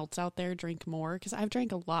someone else out there drink more? Because I've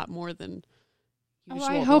drank a lot more than Oh, usual.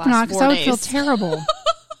 I the hope last not, because 4 I would feel days. terrible.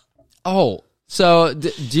 so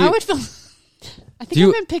do you? I would feel. I think Do you-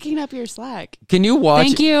 I've been picking up your slack. Can you watch?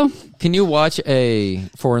 Thank you. Can you watch a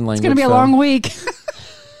foreign language? It's going to be a film? long week.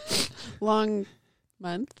 Long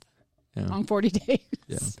month. long 40 days.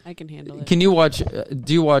 Yeah. I can handle it. Can you watch?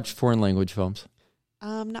 Do you watch foreign language films?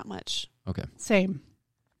 Not much. Okay. Same.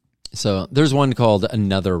 So there's one called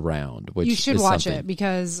Another Round, which You should is watch something. it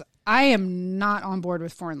because I am not on board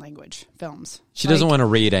with foreign language films. She doesn't want to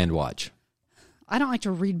read and watch. I don't like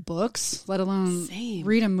to read books, let alone Same.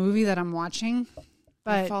 read a movie that I'm watching. I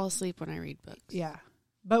But fall asleep when I read books. yeah,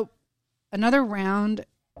 but Another Round,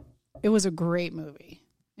 it was a great movie.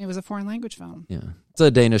 It was a foreign language film. Yeah, it's a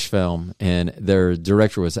Danish film, and their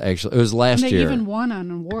director was it was last And they year. even won an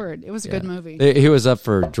award. It was a good movie. He was up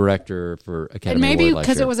for director for Academy And maybe Award last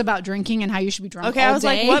because year. it was about drinking and how you should be drunk. Okay, all I was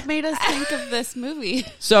day. like, what made us think of this movie?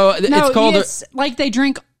 So No, it's called. it's like they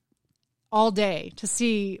drink all day to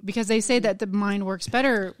see, because they say that the mind works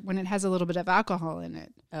better when it has a little bit of alcohol in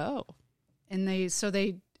it. Oh. And it's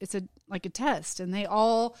like a test, and they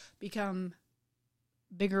all become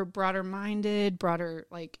bigger, broader minded,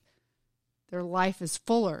 like their life is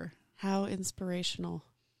fuller. How inspirational.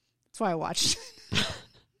 That's why I watched.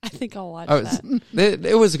 I think I'll watch Oh, that.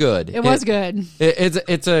 it was good. It was good.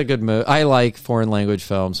 It's a good movie. I like foreign language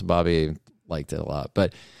films. Bobby liked it a lot,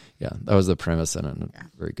 but yeah, that was the premise and a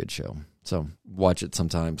very good show. So watch it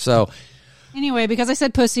sometime. So Anyway, because I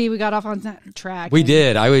said pussy, we got off on that track. we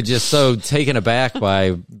did. I was just so taken aback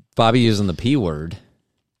by Bobby using the P word.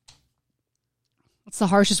 It's the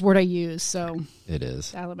harshest word I use, so It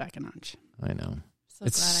is. dial it back a notch. I know.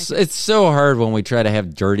 So It's so hard when we try to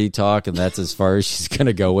have dirty talk, and that's as far as she's going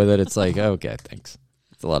to go with it. It's like, okay, thanks.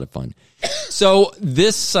 It's a lot of fun. So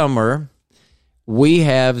this summer, we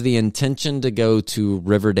have the intention to go to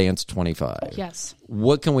Riverdance 25. Yes.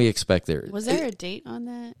 What can we expect there? Was there a date on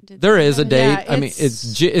that? There is a date. Yeah, I mean,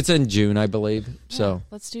 it's in June, I believe. So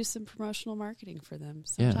let's do some promotional marketing for them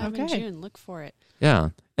Yeah. sometime in Okay. June. Look for it. yeah,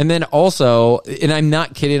 and then also, and I'm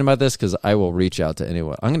not kidding about this because I will reach out to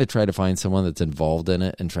anyone. I'm going to try to find someone that's involved in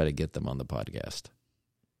it and try to get them on the podcast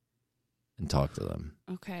and talk to them.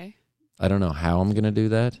 Okay. I don't know how I'm going to do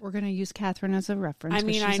that. We're going to use Catherine as a reference. I 'cause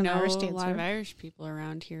mean, she's I an know Irish a lot dancer. of Irish people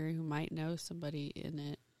around here who might know somebody in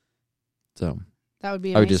it. So That would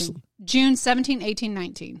be I would amazing. June 17, 18,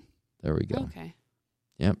 19. there we go. Okay.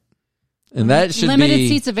 Yep. And that should Limited be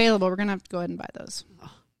seats available. We're going to have to go ahead and buy those.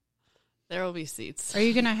 There will be seats. Are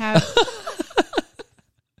you going to have...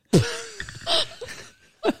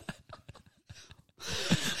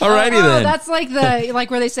 Alrighty Oh, then. that's like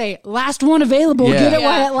where they say, last one available. Yeah. Get it Yeah.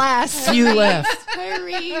 while it lasts. Few left.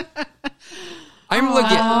 Hurry. I'm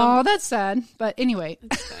looking. Oh, that's sad. But anyway,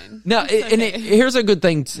 It's fine. Now, here's a good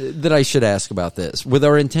thing that I should ask about this. With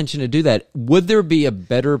our intention to do that, would there be a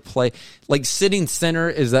better play, like sitting center?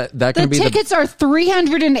 Is that going the to be tickets are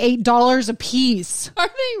 $308 a piece. Are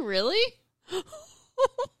they really?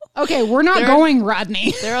 Okay, we're not They're- going,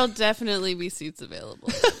 Rodney. There'll definitely be seats available.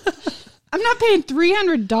 I'm not paying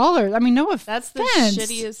 $300. I mean, no offense. That's the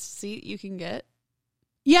shittiest seat you can get.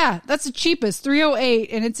 Yeah, that's the cheapest, $308,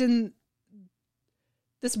 and it's in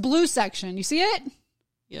this blue section. You see it?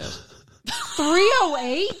 Yeah.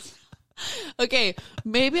 $308. Okay,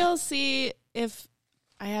 maybe I'll see if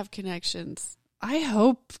I have connections. I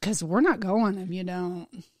hope, because we're not going if you don't.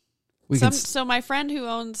 we can So my friend who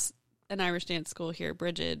owns an Irish dance school here,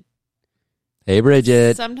 Bridget, Hey,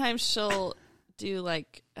 Bridget. sometimes she'll do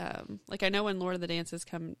like I know when Lord of the Dances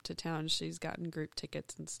come to town, she's gotten group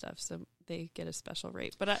tickets and stuff, so they get a special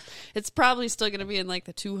rate. But it's probably still going to be in like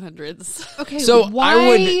the 200s. Okay, So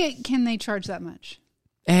why can they charge that much?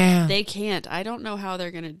 They can't. I don't know how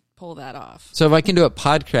they're going to pull that off. So if I can do it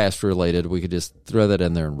podcast related, we could just throw that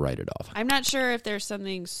in there and write it off. I'm not sure if there's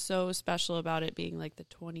something so special about it being like the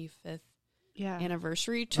 25th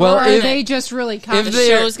anniversary tour. Well, Or are if- they just really the confident?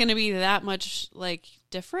 show's going to be that much like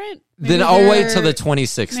different. Then Maybe I'll wait they're- till the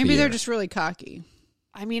 26th. Maybe year. they're just really cocky.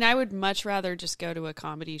 I mean, I would much rather just go to a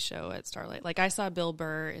comedy show at Starlight. Like I saw Bill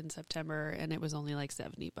Burr in September, and it was only like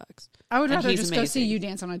 $70. I would And rather he's just go see amazing. you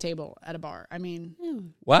dance on a table at a bar. I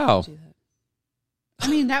mean, Wow.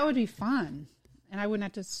 that would be fun, and I wouldn't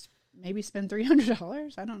have to maybe spend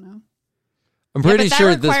 $300. I don't know. I'm pretty but that sure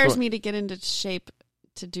at this requires point. me to get into shape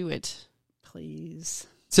to do it. Please.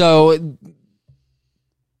 So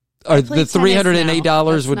I are play the tennis $308 now.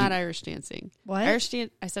 That's would not Irish dancing. What? I said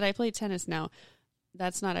I play tennis now.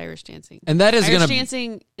 That's not Irish dancing. and that is Irish going to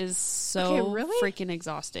dancing is so Okay, really? freaking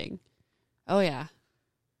exhausting. Oh yeah,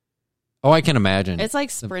 Oh, I can imagine. it's like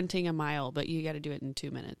sprinting a mile, but you got to do it in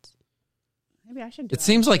 2 minutes. Maybe I should do It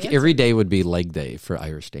seems like dancing. every day would be leg day for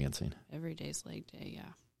Irish dancing. Every day's leg day. Yeah,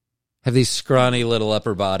 Have these scrawny little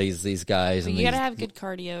upper bodies, these guys, but and you got these, to have good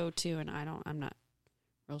cardio too. And I'm not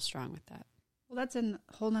real strong with that. Well, that's a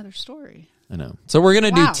whole nother story. I know. So we're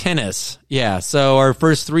going to Wow. do tennis. Yeah. So our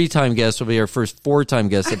first 3-time guest will be our first 4-time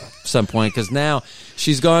guest at some point, because now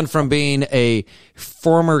she's gone from being a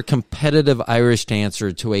former competitive Irish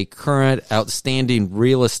dancer to a current outstanding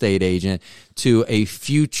real estate agent to a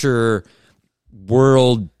future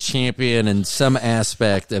world champion in some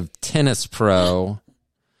aspect of tennis pro.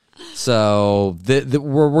 So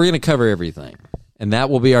we're going to cover everything. And that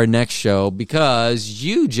will be our next show, because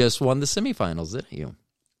you just won the semifinals, didn't you?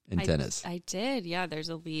 In tennis. I did. Yeah, there's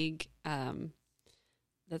a league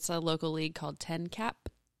that's a local league called 10 Cap,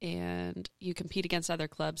 and you compete against other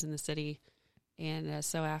clubs in the city. And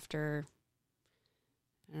so after,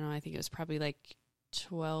 I don't know, I think it was probably like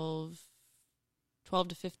 12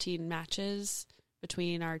 to 15 matches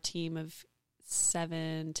between our team of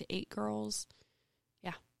 7 to 8 girls.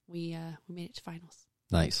 Yeah, we made it to finals.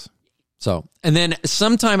 Nice. So, and then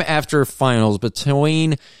sometime after finals,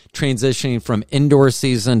 between transitioning from indoor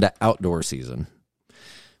season to outdoor season,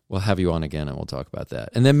 we'll have you on again and we'll talk about that.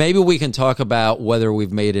 And then maybe we can talk about whether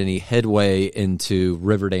we've made any headway into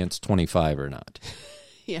Riverdance 25 or not.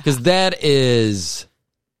 Yeah. Because that is,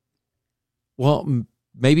 well,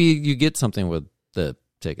 maybe you get something with the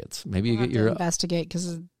tickets. Maybe you We'll get have to your, investigate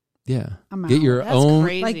because yeah, I'm get out. your That's own.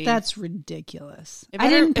 crazy. like that's ridiculous. It I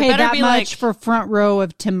better- didn't it pay better that be much like- for front row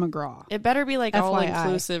of Tim McGraw. It better be like all FYI.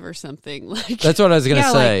 inclusive or something. Like That's what I was going to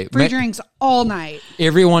Yeah, say. like free drinks all night.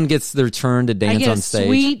 Everyone gets their turn to I dance get on a stage.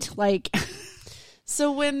 sweet like.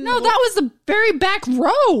 so when No, that was the very back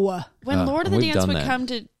row. when Lord of the we've Dance done would that. come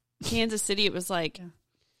to Kansas City, it was like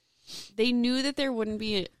they knew that there wouldn't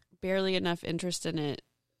be barely enough interest in it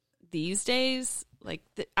these days. Like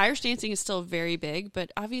the Irish dancing is still very big,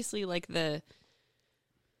 but obviously like the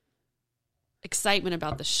excitement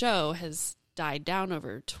about the show has died down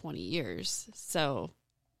over 20 years. So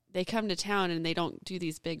they come to town and they don't do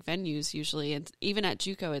these big venues usually. And even at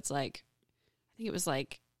JUCO, it's like, I think it was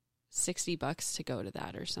like $60 to go to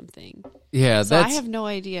that or something. Yeah, So I that's. have no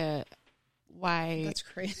idea why. That's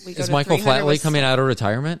crazy. we go Is to Michael 300 Flatley with- coming out of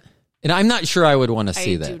retirement? And I'm not sure I would want to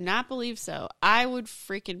see I that. do not believe so. I would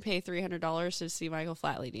freaking pay $300 to see Michael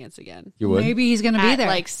Flatley dance again. You would? Maybe he's going to be At there.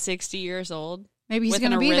 like 60 years old. Maybe he's with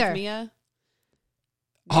going an to be there. arrhythmia.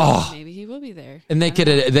 Oh. Maybe he will be there. And I don't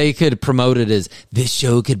know. they could promote it as this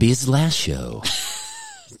show could be his last show.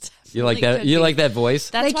 You like Definitely that? could You be. like that voice?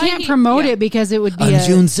 That's They why can't he- promote yeah. it because it would be On a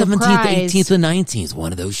June 17th, surprise. 18th, and 19th,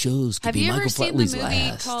 one of those shows could Have be you Michael ever seen the Flatley's movie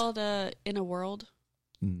last. called In a World?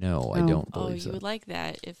 No, I No. don't Oh, believe you so. would like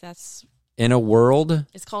that if that's. In a World?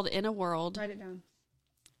 It's called In a World, Write it down.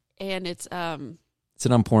 and it's Is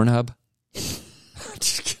it on Pornhub?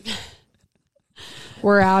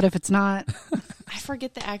 We're out if it's not. I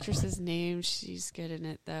forget the actress's name. She's good in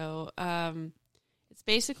it though. It's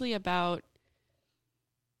basically about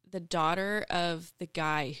the daughter of the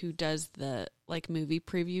guy who does the like movie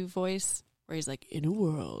preview voice, where he's like, "In a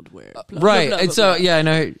world where," blah, blah, Right. blah, And blah, so, blah." yeah, I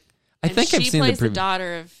know. I And think I've she seen plays the the preview.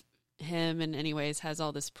 daughter of him, and anyways has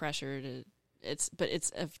all this pressure to. But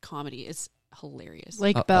it's a comedy. It's hilarious.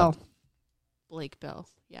 Lake Oh, Bell. Blake Bell,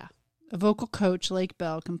 yeah. A vocal coach, Lake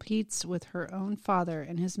Bell, competes with her own father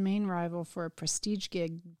and his main rival for a prestige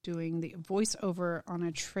gig doing the voiceover on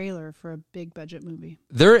a trailer for a big budget movie.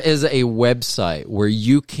 There is a website where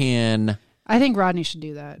you can I think Rodney should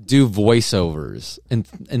do that. do voiceovers and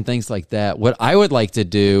things like that. What I would like to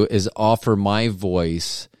do is offer my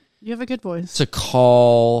voice You have a good voice. to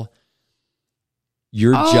call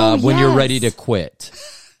your Oh, job when you're yes. ready to quit.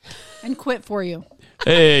 And quit for you.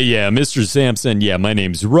 Hey, yeah, Mr. Sampson. Yeah, my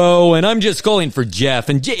name's Ro, and I'm just calling for Jeff.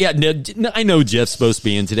 And I know Jeff's supposed to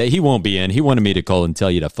be in today. He won't be in. He wanted me to call and tell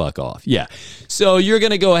you to fuck off. Yeah. So you're going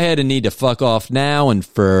to go ahead and need to fuck off now and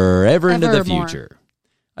forever into the Evermore. future.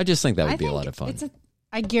 I just think that would be a think lot of fun.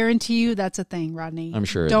 I guarantee you that's a thing, Rodney. I'm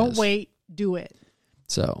sure it Don't is. wait. Do it.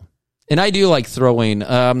 So, and I do like throwing.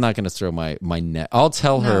 I'm not going to throw my net. I'll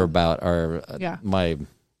tell her No. about our Yeah. my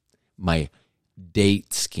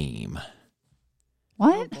date scheme.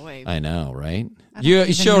 What? Oh boy. I know, right? I don't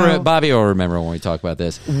even know. Bobby will remember when we talk about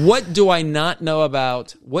this. What do I not know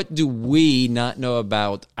about? What do we not know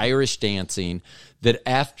about Irish dancing that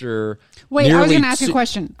after? Wait, I was nearly going to ask you a two-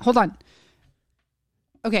 question. Hold on.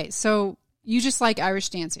 Okay, so you just like Irish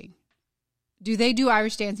dancing. Do they do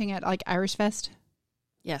Irish dancing at like Irish Fest?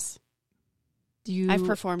 Yes, Do you? I've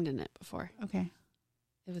performed in it before. Okay.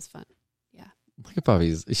 It was fun. Look at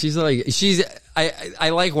Bobby's. I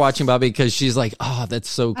like watching Bobby because she's like, oh, that's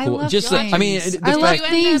so I cool. love Just things. I mean, the I love fact- You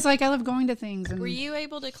things. ended- Like I love going to things. And Were you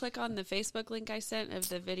able to click on the Facebook link I sent of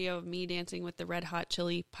the video of me dancing with the Red Hot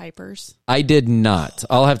Chili Pipers? I did not.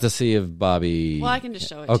 I'll have to see if Bobby. Well, I can just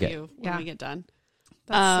show it Okay. to you when Yeah. we get done.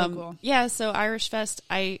 That's so cool. Yeah, so Irish Fest,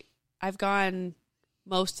 I I've gone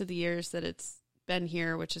most of the years that it's been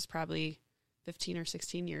here, which is probably 15 or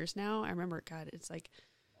 16 years now. I remember, God, it's like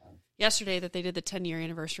yesterday that they did the 10-year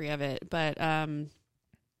anniversary of it. But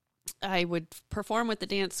I would perform with the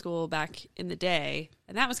dance school back in the day,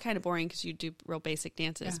 and that was kind of boring because you do real basic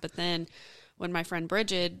dances. Yeah. But then when my friend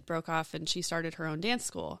Bridget broke off and she started her own dance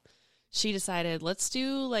school, she decided, let's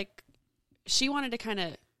do like, she wanted to kind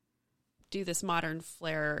of do this modern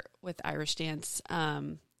flair with Irish dance.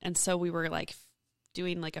 And so we were like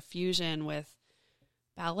doing like a fusion with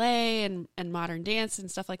ballet and modern dance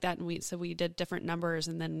and stuff like that. And we did different numbers,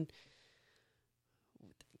 and then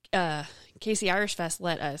Casey Irish Fest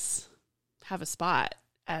let us have a spot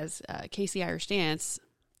as Casey Irish Dance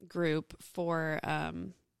group for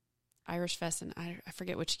Irish Fest, and I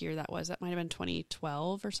forget which year that was. That might have been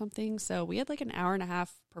 2012 or something. So we had like an hour and a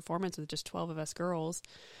half performance with just 12 of us girls,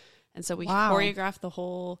 and so we choreographed the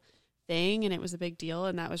whole thing, and it was a big deal,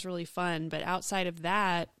 and that was really fun. But outside of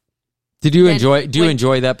that, did you enjoy? Do you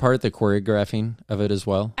enjoy that part, the choreographing of it as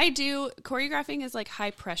well? I do. Choreographing is like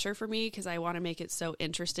high pressure for me because I want to make it so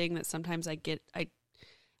interesting that sometimes I get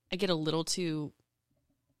a little too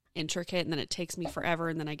intricate, and then it takes me forever,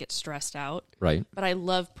 and then I get stressed out. Right. But I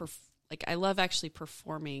love I love actually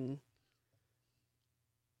performing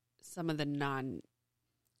some of the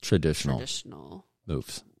non-traditional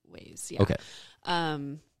moves ways. Yeah. Okay.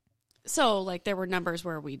 So like there were numbers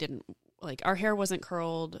where we didn't, like, our hair wasn't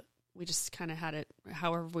curled. We just kind of had it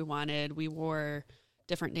however we wanted. We wore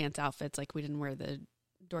different dance outfits. Like we didn't wear the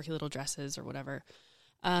dorky little dresses or whatever.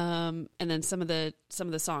 And then some of the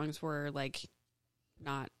songs were like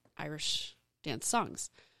not Irish dance songs,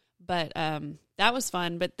 but that was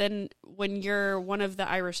fun. But then when you're one of the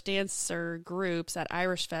Irish dancer groups at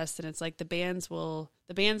Irish Fest, and it's like the bands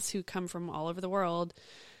who come from all over the world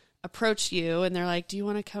approach you, and they're like, do you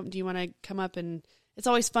want to come up? And it's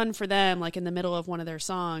always fun for them, like in the middle of one of their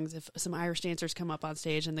songs, if some Irish dancers come up on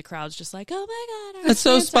stage and the crowd's just like, oh my God, Irish that's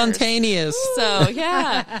so dancers. Spontaneous. So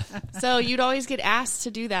yeah. So you'd always get asked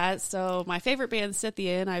to do that. So my favorite band,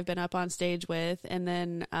 Scythian, I've been up on stage with, and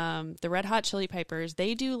then the Red Hot Chili Peppers,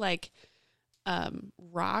 they do like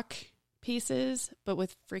rock pieces, but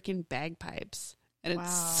with freaking bagpipes. And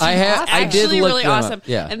it's actually really awesome. Up.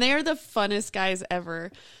 Yeah. And they are the funnest guys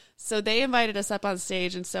ever. So they invited us up on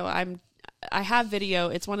stage, and so I have video.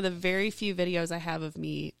 It's one of the very few videos I have of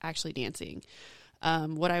me actually dancing.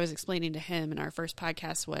 What I was explaining to him in our first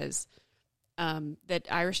podcast was that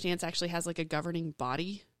Irish dance actually has like a governing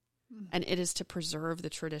body, and it is to preserve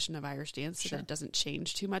the tradition of Irish dance so that it doesn't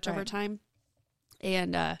change too much over time.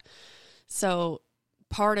 And so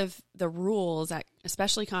part of the rules,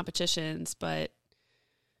 especially competitions, but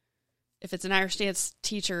if it's an Irish dance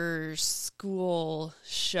teacher school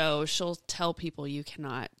show, she'll tell people you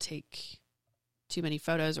cannot take too many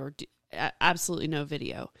photos or absolutely no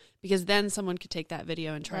video, because then someone could take that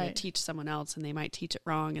video and try to teach someone else, and they might teach it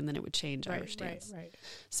wrong, and then it would change Irish dance. Right.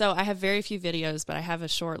 So I have very few videos, but I have a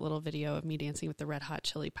short little video of me dancing with the Red Hot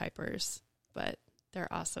Chili Peppers, but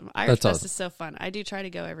they're awesome. Irish Fest is so fun. I do try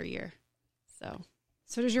to go every year. So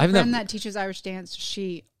does your friend that teaches Irish dance,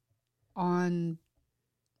 she on,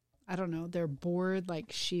 I don't know, their board, like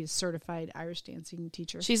she's certified Irish dancing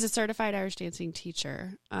teacher? She's a certified Irish dancing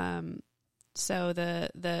teacher. So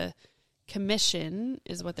the commission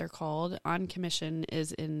is what they're called. On commission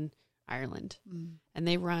is in Ireland, and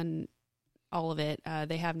they run all of it.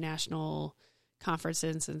 They have national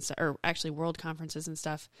conferences or actually world conferences and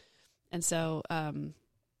stuff. And so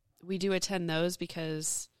we do attend those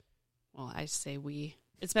because, well, I say we.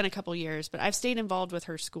 It's been a couple years, but I've stayed involved with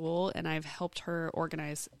her school, and I've helped her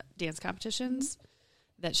organize dance competitions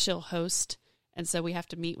that she'll host. And so we have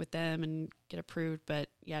to meet with them and get approved. But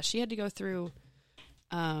yeah, she had to go through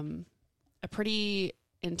a pretty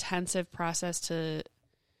intensive process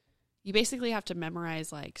you basically have to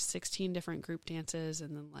memorize like 16 different group dances,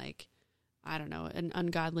 and then like, I don't know, an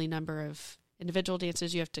ungodly number of individual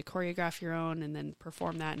dances. You have to choreograph your own and then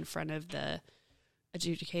perform that in front of the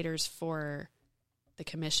adjudicators for the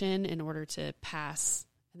commission in order to pass.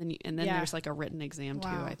 And then there's like a written exam too,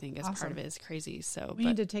 I think, as part of it. Is crazy. So we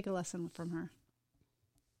need to take a lesson from her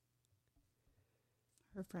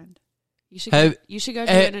friend. You should go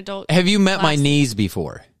to an adult. Have you met my knees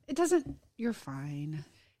before? It doesn't. You're fine.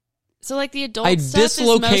 So like the adult I stuff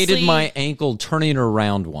dislocated is mostly, my ankle turning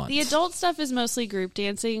around once. The adult stuff is mostly group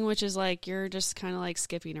dancing, which is like you're just kind of like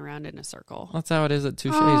skipping around in a circle. That's how it is at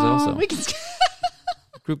Touche's also.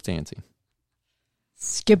 Group dancing.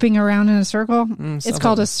 Skipping around in a circle? It's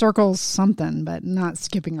called a circle something, but not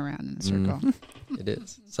skipping around in a circle. It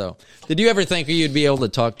is. So, did you ever think you'd be able to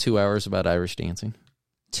talk 2 hours about Irish dancing?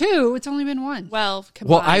 2. It's only been 1. Well, combined.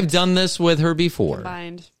 Well, I've done this with her before.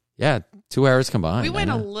 Combined. Yeah, 2 hours combined. We went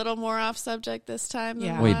I a know. little more off subject this time than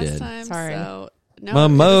Yeah. the We last did. time. Sorry. So, no,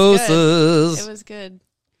 Mimosas. It was good.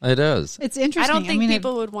 It is. It's I interesting. don't think mean,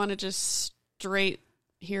 people would want to just straight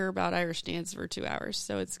hear about Irish dance for 2 hours.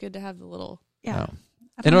 So it's good to have the little. Yeah. No. I And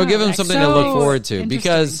don't it'll know. give them something to look So forward to, interesting.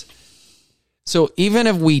 because so even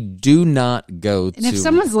if we do not go And if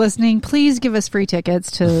someone's listening, please give us free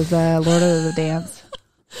tickets to the Lord of the Dance.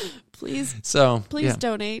 Please yeah.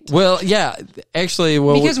 donate. Well, yeah, actually,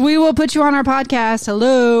 Because we will put you on our podcast.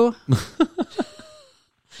 Hello.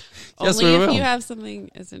 Yes, Only we if will. you have something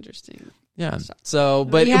as interesting. yeah. So,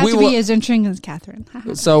 but you have we to will. be as interesting as Catherine.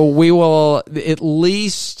 So we will at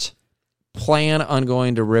least plan on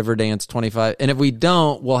going to Riverdance 25, and if we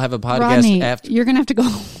don't, we'll have a podcast Rodney, after. you're gonna have to go.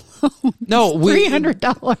 No, we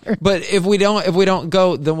 $300. But if we don't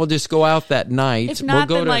go, then we'll just go out that night. If not,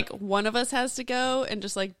 we'll go then like one of us has to go and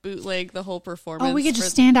just like bootleg the whole performance. Oh, we could just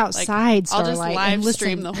for- stand like, outside, I'll just Starlight, live and listen.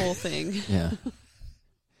 stream the whole thing. Yeah.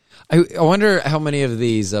 I wonder how many of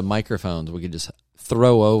these microphones we could just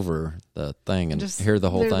throw over the thing and Just- hear the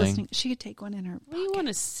whole they're thing. listening. She could take one in her. Well, you want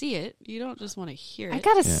to see it. You don't just want to hear it. I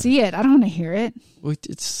gotta see it. I don't want to hear it.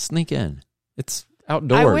 It's sneak in. It's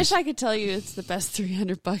outdoors. I wish I could tell you it's the best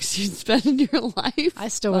 $300 you'd spend in your life. I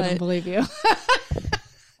still but wouldn't believe you.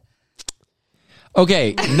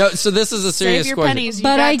 Okay, no. So this is a serious Save your question. pennies. You've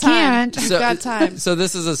But got I time. can't. You've got time. So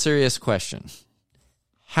this is a serious question.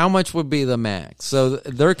 How much would be the max? So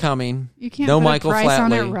they're coming. You can't no put Michael a price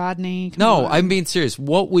on Flatley. it, Rodney. Come No, on. I'm being serious.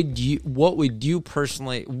 What would you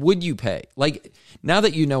personally would you pay? Like, now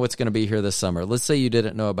that you know what's going to be here this summer, let's say you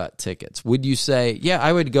didn't know about tickets. Would you say, yeah,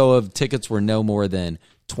 I would go if tickets were no more than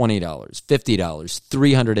 $20, $50,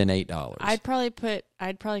 $308? I'd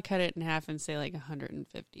probably cut it in half and say like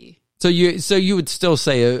 150. So you would still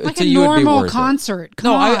say like so a you would be normal worth it. concert. No,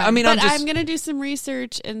 Come on. I mean, But I'm just I'm gonna do some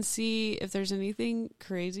research and see if there's anything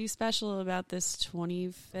crazy special about this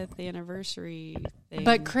 25th anniversary thing.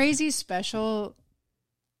 But crazy special.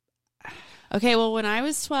 Okay, well, when I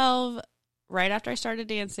was 12, right after I started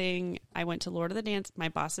dancing, I went to Lord of the Dance. My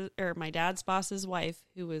dad's boss's wife,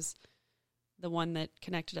 who was the one that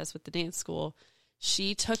connected us with the dance school,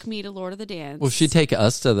 she took me to Lord of the Dance. Will she take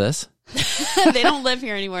us to this? They don't live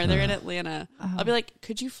here anymore. They're in Atlanta. I'll be like,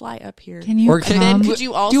 could you fly up here? Can you Or come? can- And then could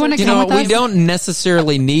you also? Do you wanna You come know, with we us? don't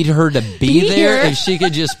necessarily need her to be there here. if she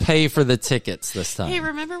could just pay for the tickets this time. Hey,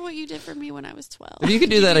 remember what you did for me when I was 12? If you could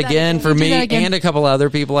do that again for Do me that again. and a couple other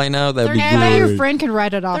people I know, that'd be I bet your great. friend could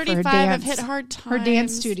write it off for her 35. dance. I've hit hard times. her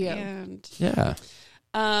dance studio. And, Yeah.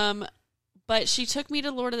 but she took me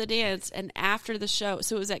to Lord of the Dance, and after the show,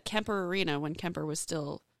 so it was at Kemper Arena when Kemper was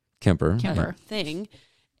still Kemper. Kemper. thing,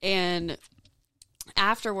 and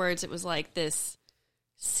afterwards it was like this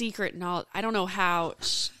secret knowledge. I don't know how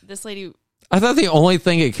this lady. I thought the only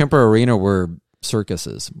thing at Kemper Arena were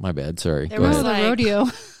circuses. My bad. Sorry. There Go was Oh, ahead. the like-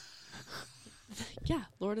 rodeo. Yeah,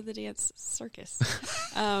 Lord of the Dance circus.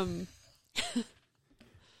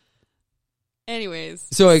 Anyways,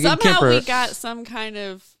 So at somehow Kemper, we got some kind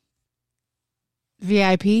of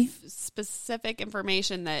VIP. specific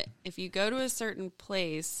information that if you go to a certain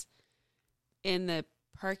place in the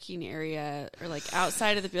parking area or like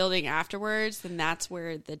outside of the building afterwards, then that's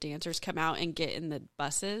where the dancers come out and get in the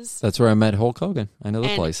buses. that's where I met Hulk Hogan. I know the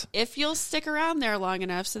And place. if you'll stick around there long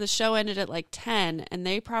enough, so the show ended at like 10, and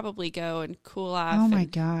they probably go and cool off. Oh my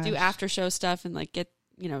and gosh. do after show stuff and like get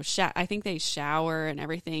I think they shower and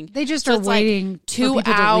everything. They just So are it's like waiting for 2 people to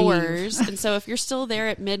leave. hours, and so if you're still there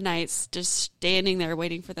at midnight, just standing there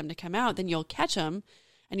waiting for them to come out, then you'll catch them,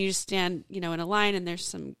 and you just stand, in a line, and there's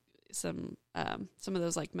some of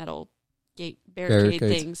those like metal gate barricade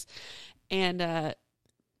Barricades. things, and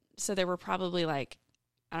so there were probably like,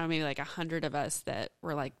 I don't know, maybe like 100 of us that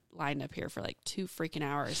were like lined up here for like 2 freaking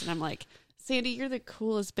hours, and I'm like, Sandy, you're the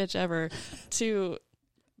coolest bitch ever to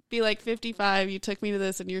be like 55. You took me to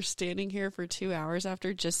this, and you're standing here for 2 hours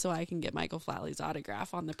after just so I can get Michael Flatley's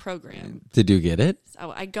autograph on the program. Did you get it?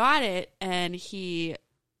 So I got it, and he,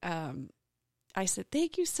 I said,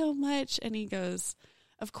 thank you so much. And he goes,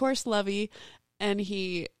 of course, Lovey. And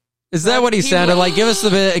he Is that what he sounded like? Give us the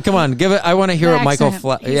bit. Come on, give it. I want to hear The what Michael accent.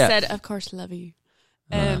 Flat. he Yeah. said, of course, Lovey.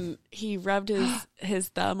 And he rubbed his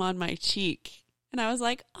thumb on my cheek. And I was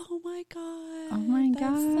like, oh my God. Oh my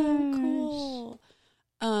that's so gosh. cool.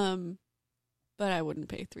 But I wouldn't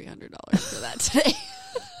pay $300 for that today.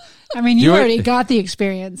 I mean, You you were- already got the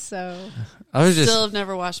experience, so I was just. Still have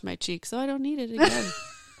never washed my cheek, so I don't need it again.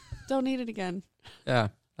 Don't need it again. Yeah.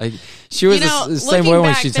 She was the same looking way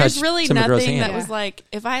when back, she there's touched really Tim McGraw's nothing hand. that was like,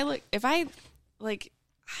 if I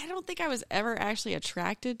I don't think I was ever actually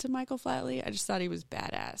attracted to Michael Flatley. I just thought he was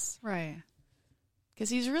badass. Right. Because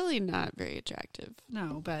he's really not very attractive.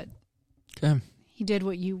 No, but Okay. he did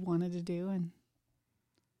what you wanted to do, and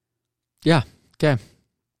Yeah. Okay.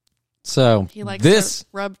 So He likes this. to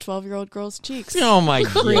rub 12-year-old girls' cheeks. Oh my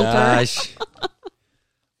gosh.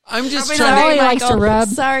 I'm just Probably trying not to. all he likes to rub.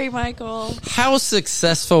 Sorry, Michael. How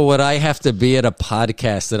successful would I have to be at a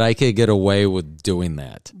podcast that I could get away with doing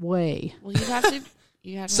that? way. Well, you have to.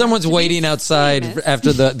 You have Someone's to be waiting outside famous.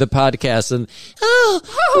 after the podcast and, oh,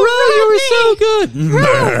 Ron, you were so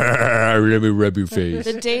good. Let me rub your face.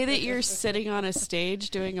 The day that you're sitting on a stage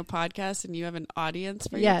doing a podcast and you have an audience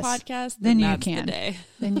for Yes. your podcast, Then you that's can. the day.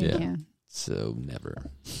 Then you Yeah. can. So never.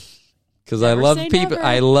 Because I Never love say people. never.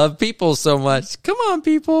 I love people so much. Come on,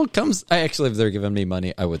 people. I actually, if they're giving me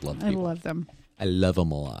money, I would love I people. love them. I love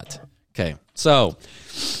them a lot. Okay, so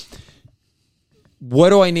what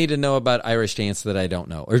do I need to know about Irish dance that I don't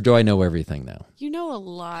know, or do I know everything now? You know a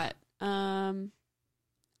lot.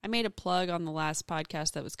 I made a plug on the last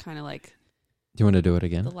podcast that was kind of like Do you want to do it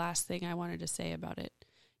again? the last thing I wanted to say about it.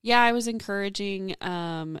 Yeah, I was encouraging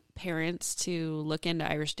parents to look into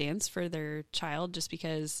Irish dance for their child just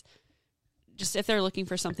because, just if they're looking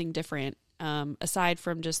for something different, aside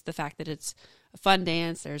from just the fact that it's a fun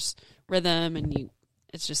dance, there's rhythm, and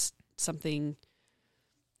it's just something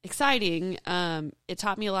exciting. It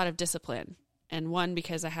taught me a lot of discipline. And one,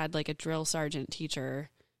 because I had like a drill sergeant teacher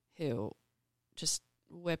who just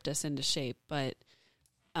whipped us into shape. But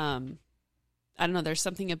I don't know, there's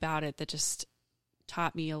something about it that just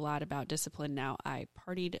taught me a lot about discipline. Now, I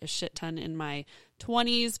partied a shit ton in my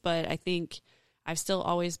 20s, but I think I've still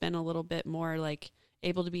always been a little bit more like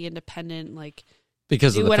able to be independent, like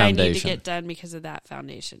Because do of the what I foundation. need to get done because of that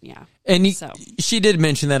foundation. Yeah. And So. she did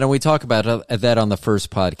mention that, and we talk about that on the first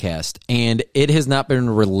podcast. And it has not been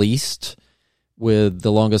released with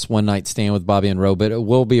The Longest One Night Stand with Bobby and Ro, but it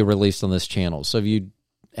will be released on this channel. So if you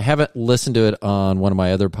haven't listened to it on one of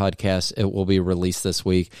my other podcasts, it will be released this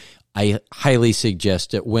week. I highly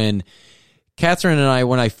suggest it. When Catherine and I,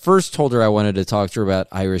 when I first told her I wanted to talk to her about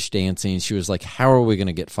Irish dancing, she was like, how are we going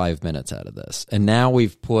to get 5 minutes out of this? And now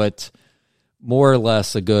we've put more or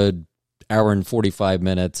less a good hour and 45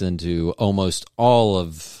 minutes into almost all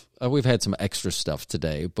of, we've had some extra stuff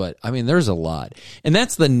today, but I mean, there's a lot. And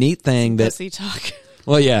that's the neat thing that, Pussy talk.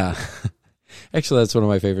 well, yeah. Actually, that's one of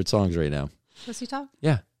my favorite songs right now. Pussy talk?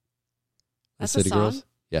 Yeah. That's The a City song? Girls.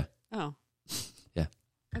 Yeah. Oh. Yeah.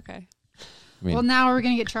 Okay. I mean, Well, now we're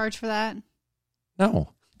going to get charged for that. no.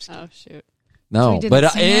 Oh, shoot. No, we didn't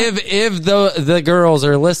but sing it? if the girls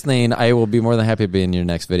are listening, I will be more than happy to be in your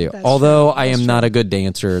next video. That's Although true. I am That's not true. a good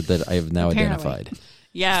dancer that I have now Apparently. identified.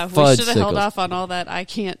 Yeah, we Fudge should have held sickles. off on all that I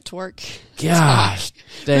can't twerk. Gosh,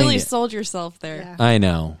 dang Really it. sold yourself there. Yeah. I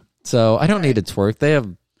know. So I don't need to twerk. They have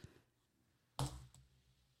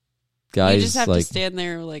guys You just have like to stand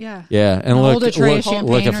there like, Yeah. yeah, and Hold look a tray of look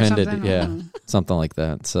champagne or offended. something. I Yeah, don't know. something like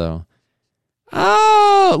that. So.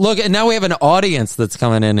 Oh, look, and now we have an audience that's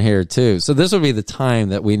coming in here too. So this would be the time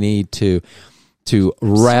that we need to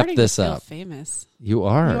wrap starting this to feel up. famous. You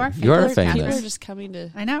are. You are You are famous. People are famous. just coming to.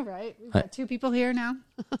 I know, right? We've got two people here now.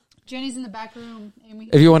 Jenny's in the back room. Amy,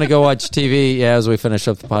 If you want to go watch TV, yeah, as we finish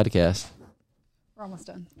up the podcast. we're almost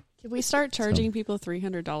done. Can we start charging people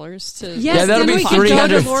 $300 to? Yes, Yeah, that'll then be we can go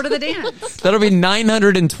to $300. Lord of the Dance. That'll be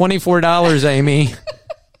 $924, Amy.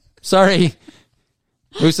 Sorry.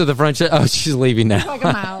 Moose at the front. Oh, she's leaving now. Like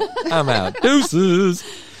I'm out. I'm out. Deuces.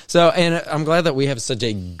 So, and I'm glad that we have such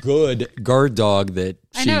a good guard dog that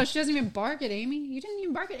I know. She doesn't even bark at Amy. You didn't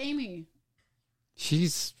even bark at Amy.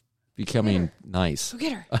 she's becoming nice. Go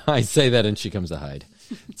get her. I say that and she comes to hide.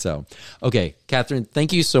 So, okay, Catherine,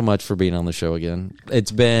 thank you so much for being on the show again. I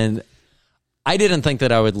didn't think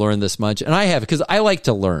that I would learn this much, and I have, because I like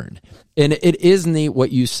to learn. And it is neat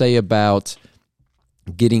what you say about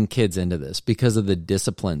getting kids into this because of the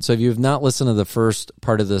discipline. So if you have not listened to the first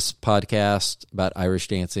part of this podcast about Irish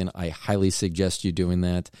dancing, I highly suggest you doing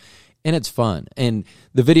that. And it's fun. And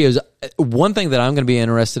the videos, one thing that I'm going to be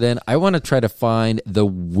interested in, I want to try to find the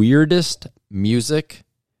weirdest music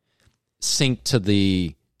synced to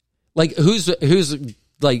the, like, who's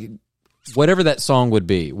like, whatever that song would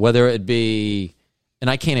be, whether it be, and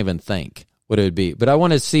I can't even think what it would be, but I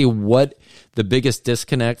want to see what the biggest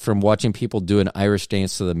disconnect from watching people do an Irish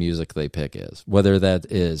dance to the music they pick is, whether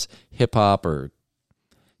that is hip hop or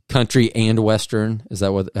country and Western. Is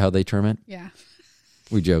that how they term it? Yeah.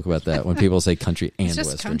 We joke about that when people say country and It's just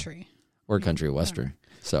Western country. or country Western.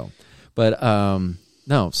 So, but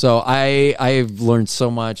no, so I've learned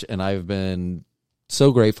so much, and I've been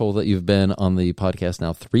so grateful that you've been on the podcast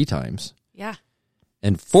now 3 times. Yeah.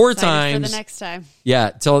 And 4 Excited times. for the next time. Yeah,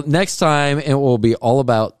 till next time, it will be all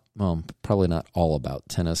about, well, probably not all about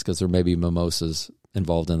tennis because there may be mimosas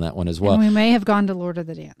involved in that one as well. And we may have gone to Lord of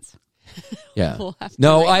the Dance. Yeah. We'll have to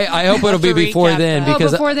No, re- I hope it'll have be to before recap then that.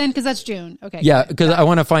 because before then, because that's June. Okay. yeah, good. because I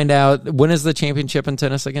want to find out when is the championship in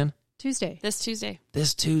tennis again? Tuesday. This Tuesday.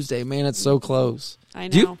 This Tuesday, man, it's so close. I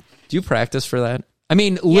Do know. you practice for that? I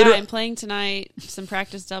mean, Yeah, literally. I'm playing tonight, some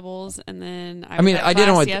practice doubles, and then I mean, was at I didn't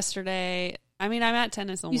class want- yesterday. I mean, I'm at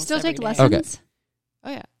tennis almost You still every take day. lessons,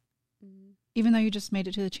 Oh, yeah. even though you just made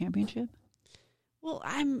it to the championship. Well,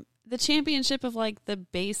 I'm the championship of like the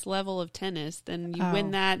base level of tennis. Then you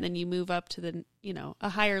win that, and then you move up to the a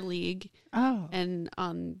higher league, Oh, and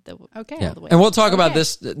on the okay. Yeah. all the way. And we'll talk about Okay.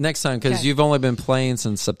 this next time because Okay. you've only been playing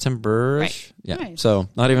since September. Right. Yeah. Nice. So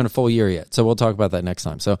not even a full year yet. So we'll talk about that next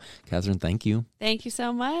time. So, Catherine, thank you. Thank you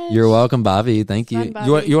so much. You're welcome, Bobby. Thank you. Fun,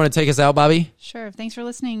 Bobby. You want to take us out, Bobby? Sure. Thanks for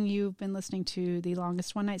listening. You've been listening to The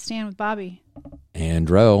Longest One Night Stand with Bobby. And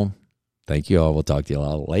Ro, thank you all. We'll talk to you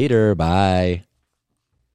all later. Bye.